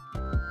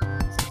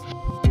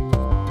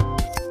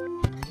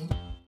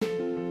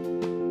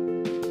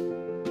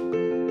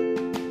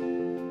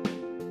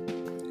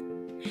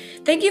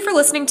 Thank you for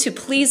listening to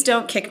Please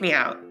Don't Kick Me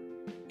Out.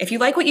 If you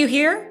like what you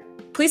hear,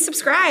 please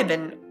subscribe,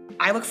 and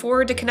I look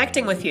forward to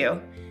connecting with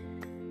you.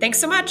 Thanks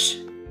so much.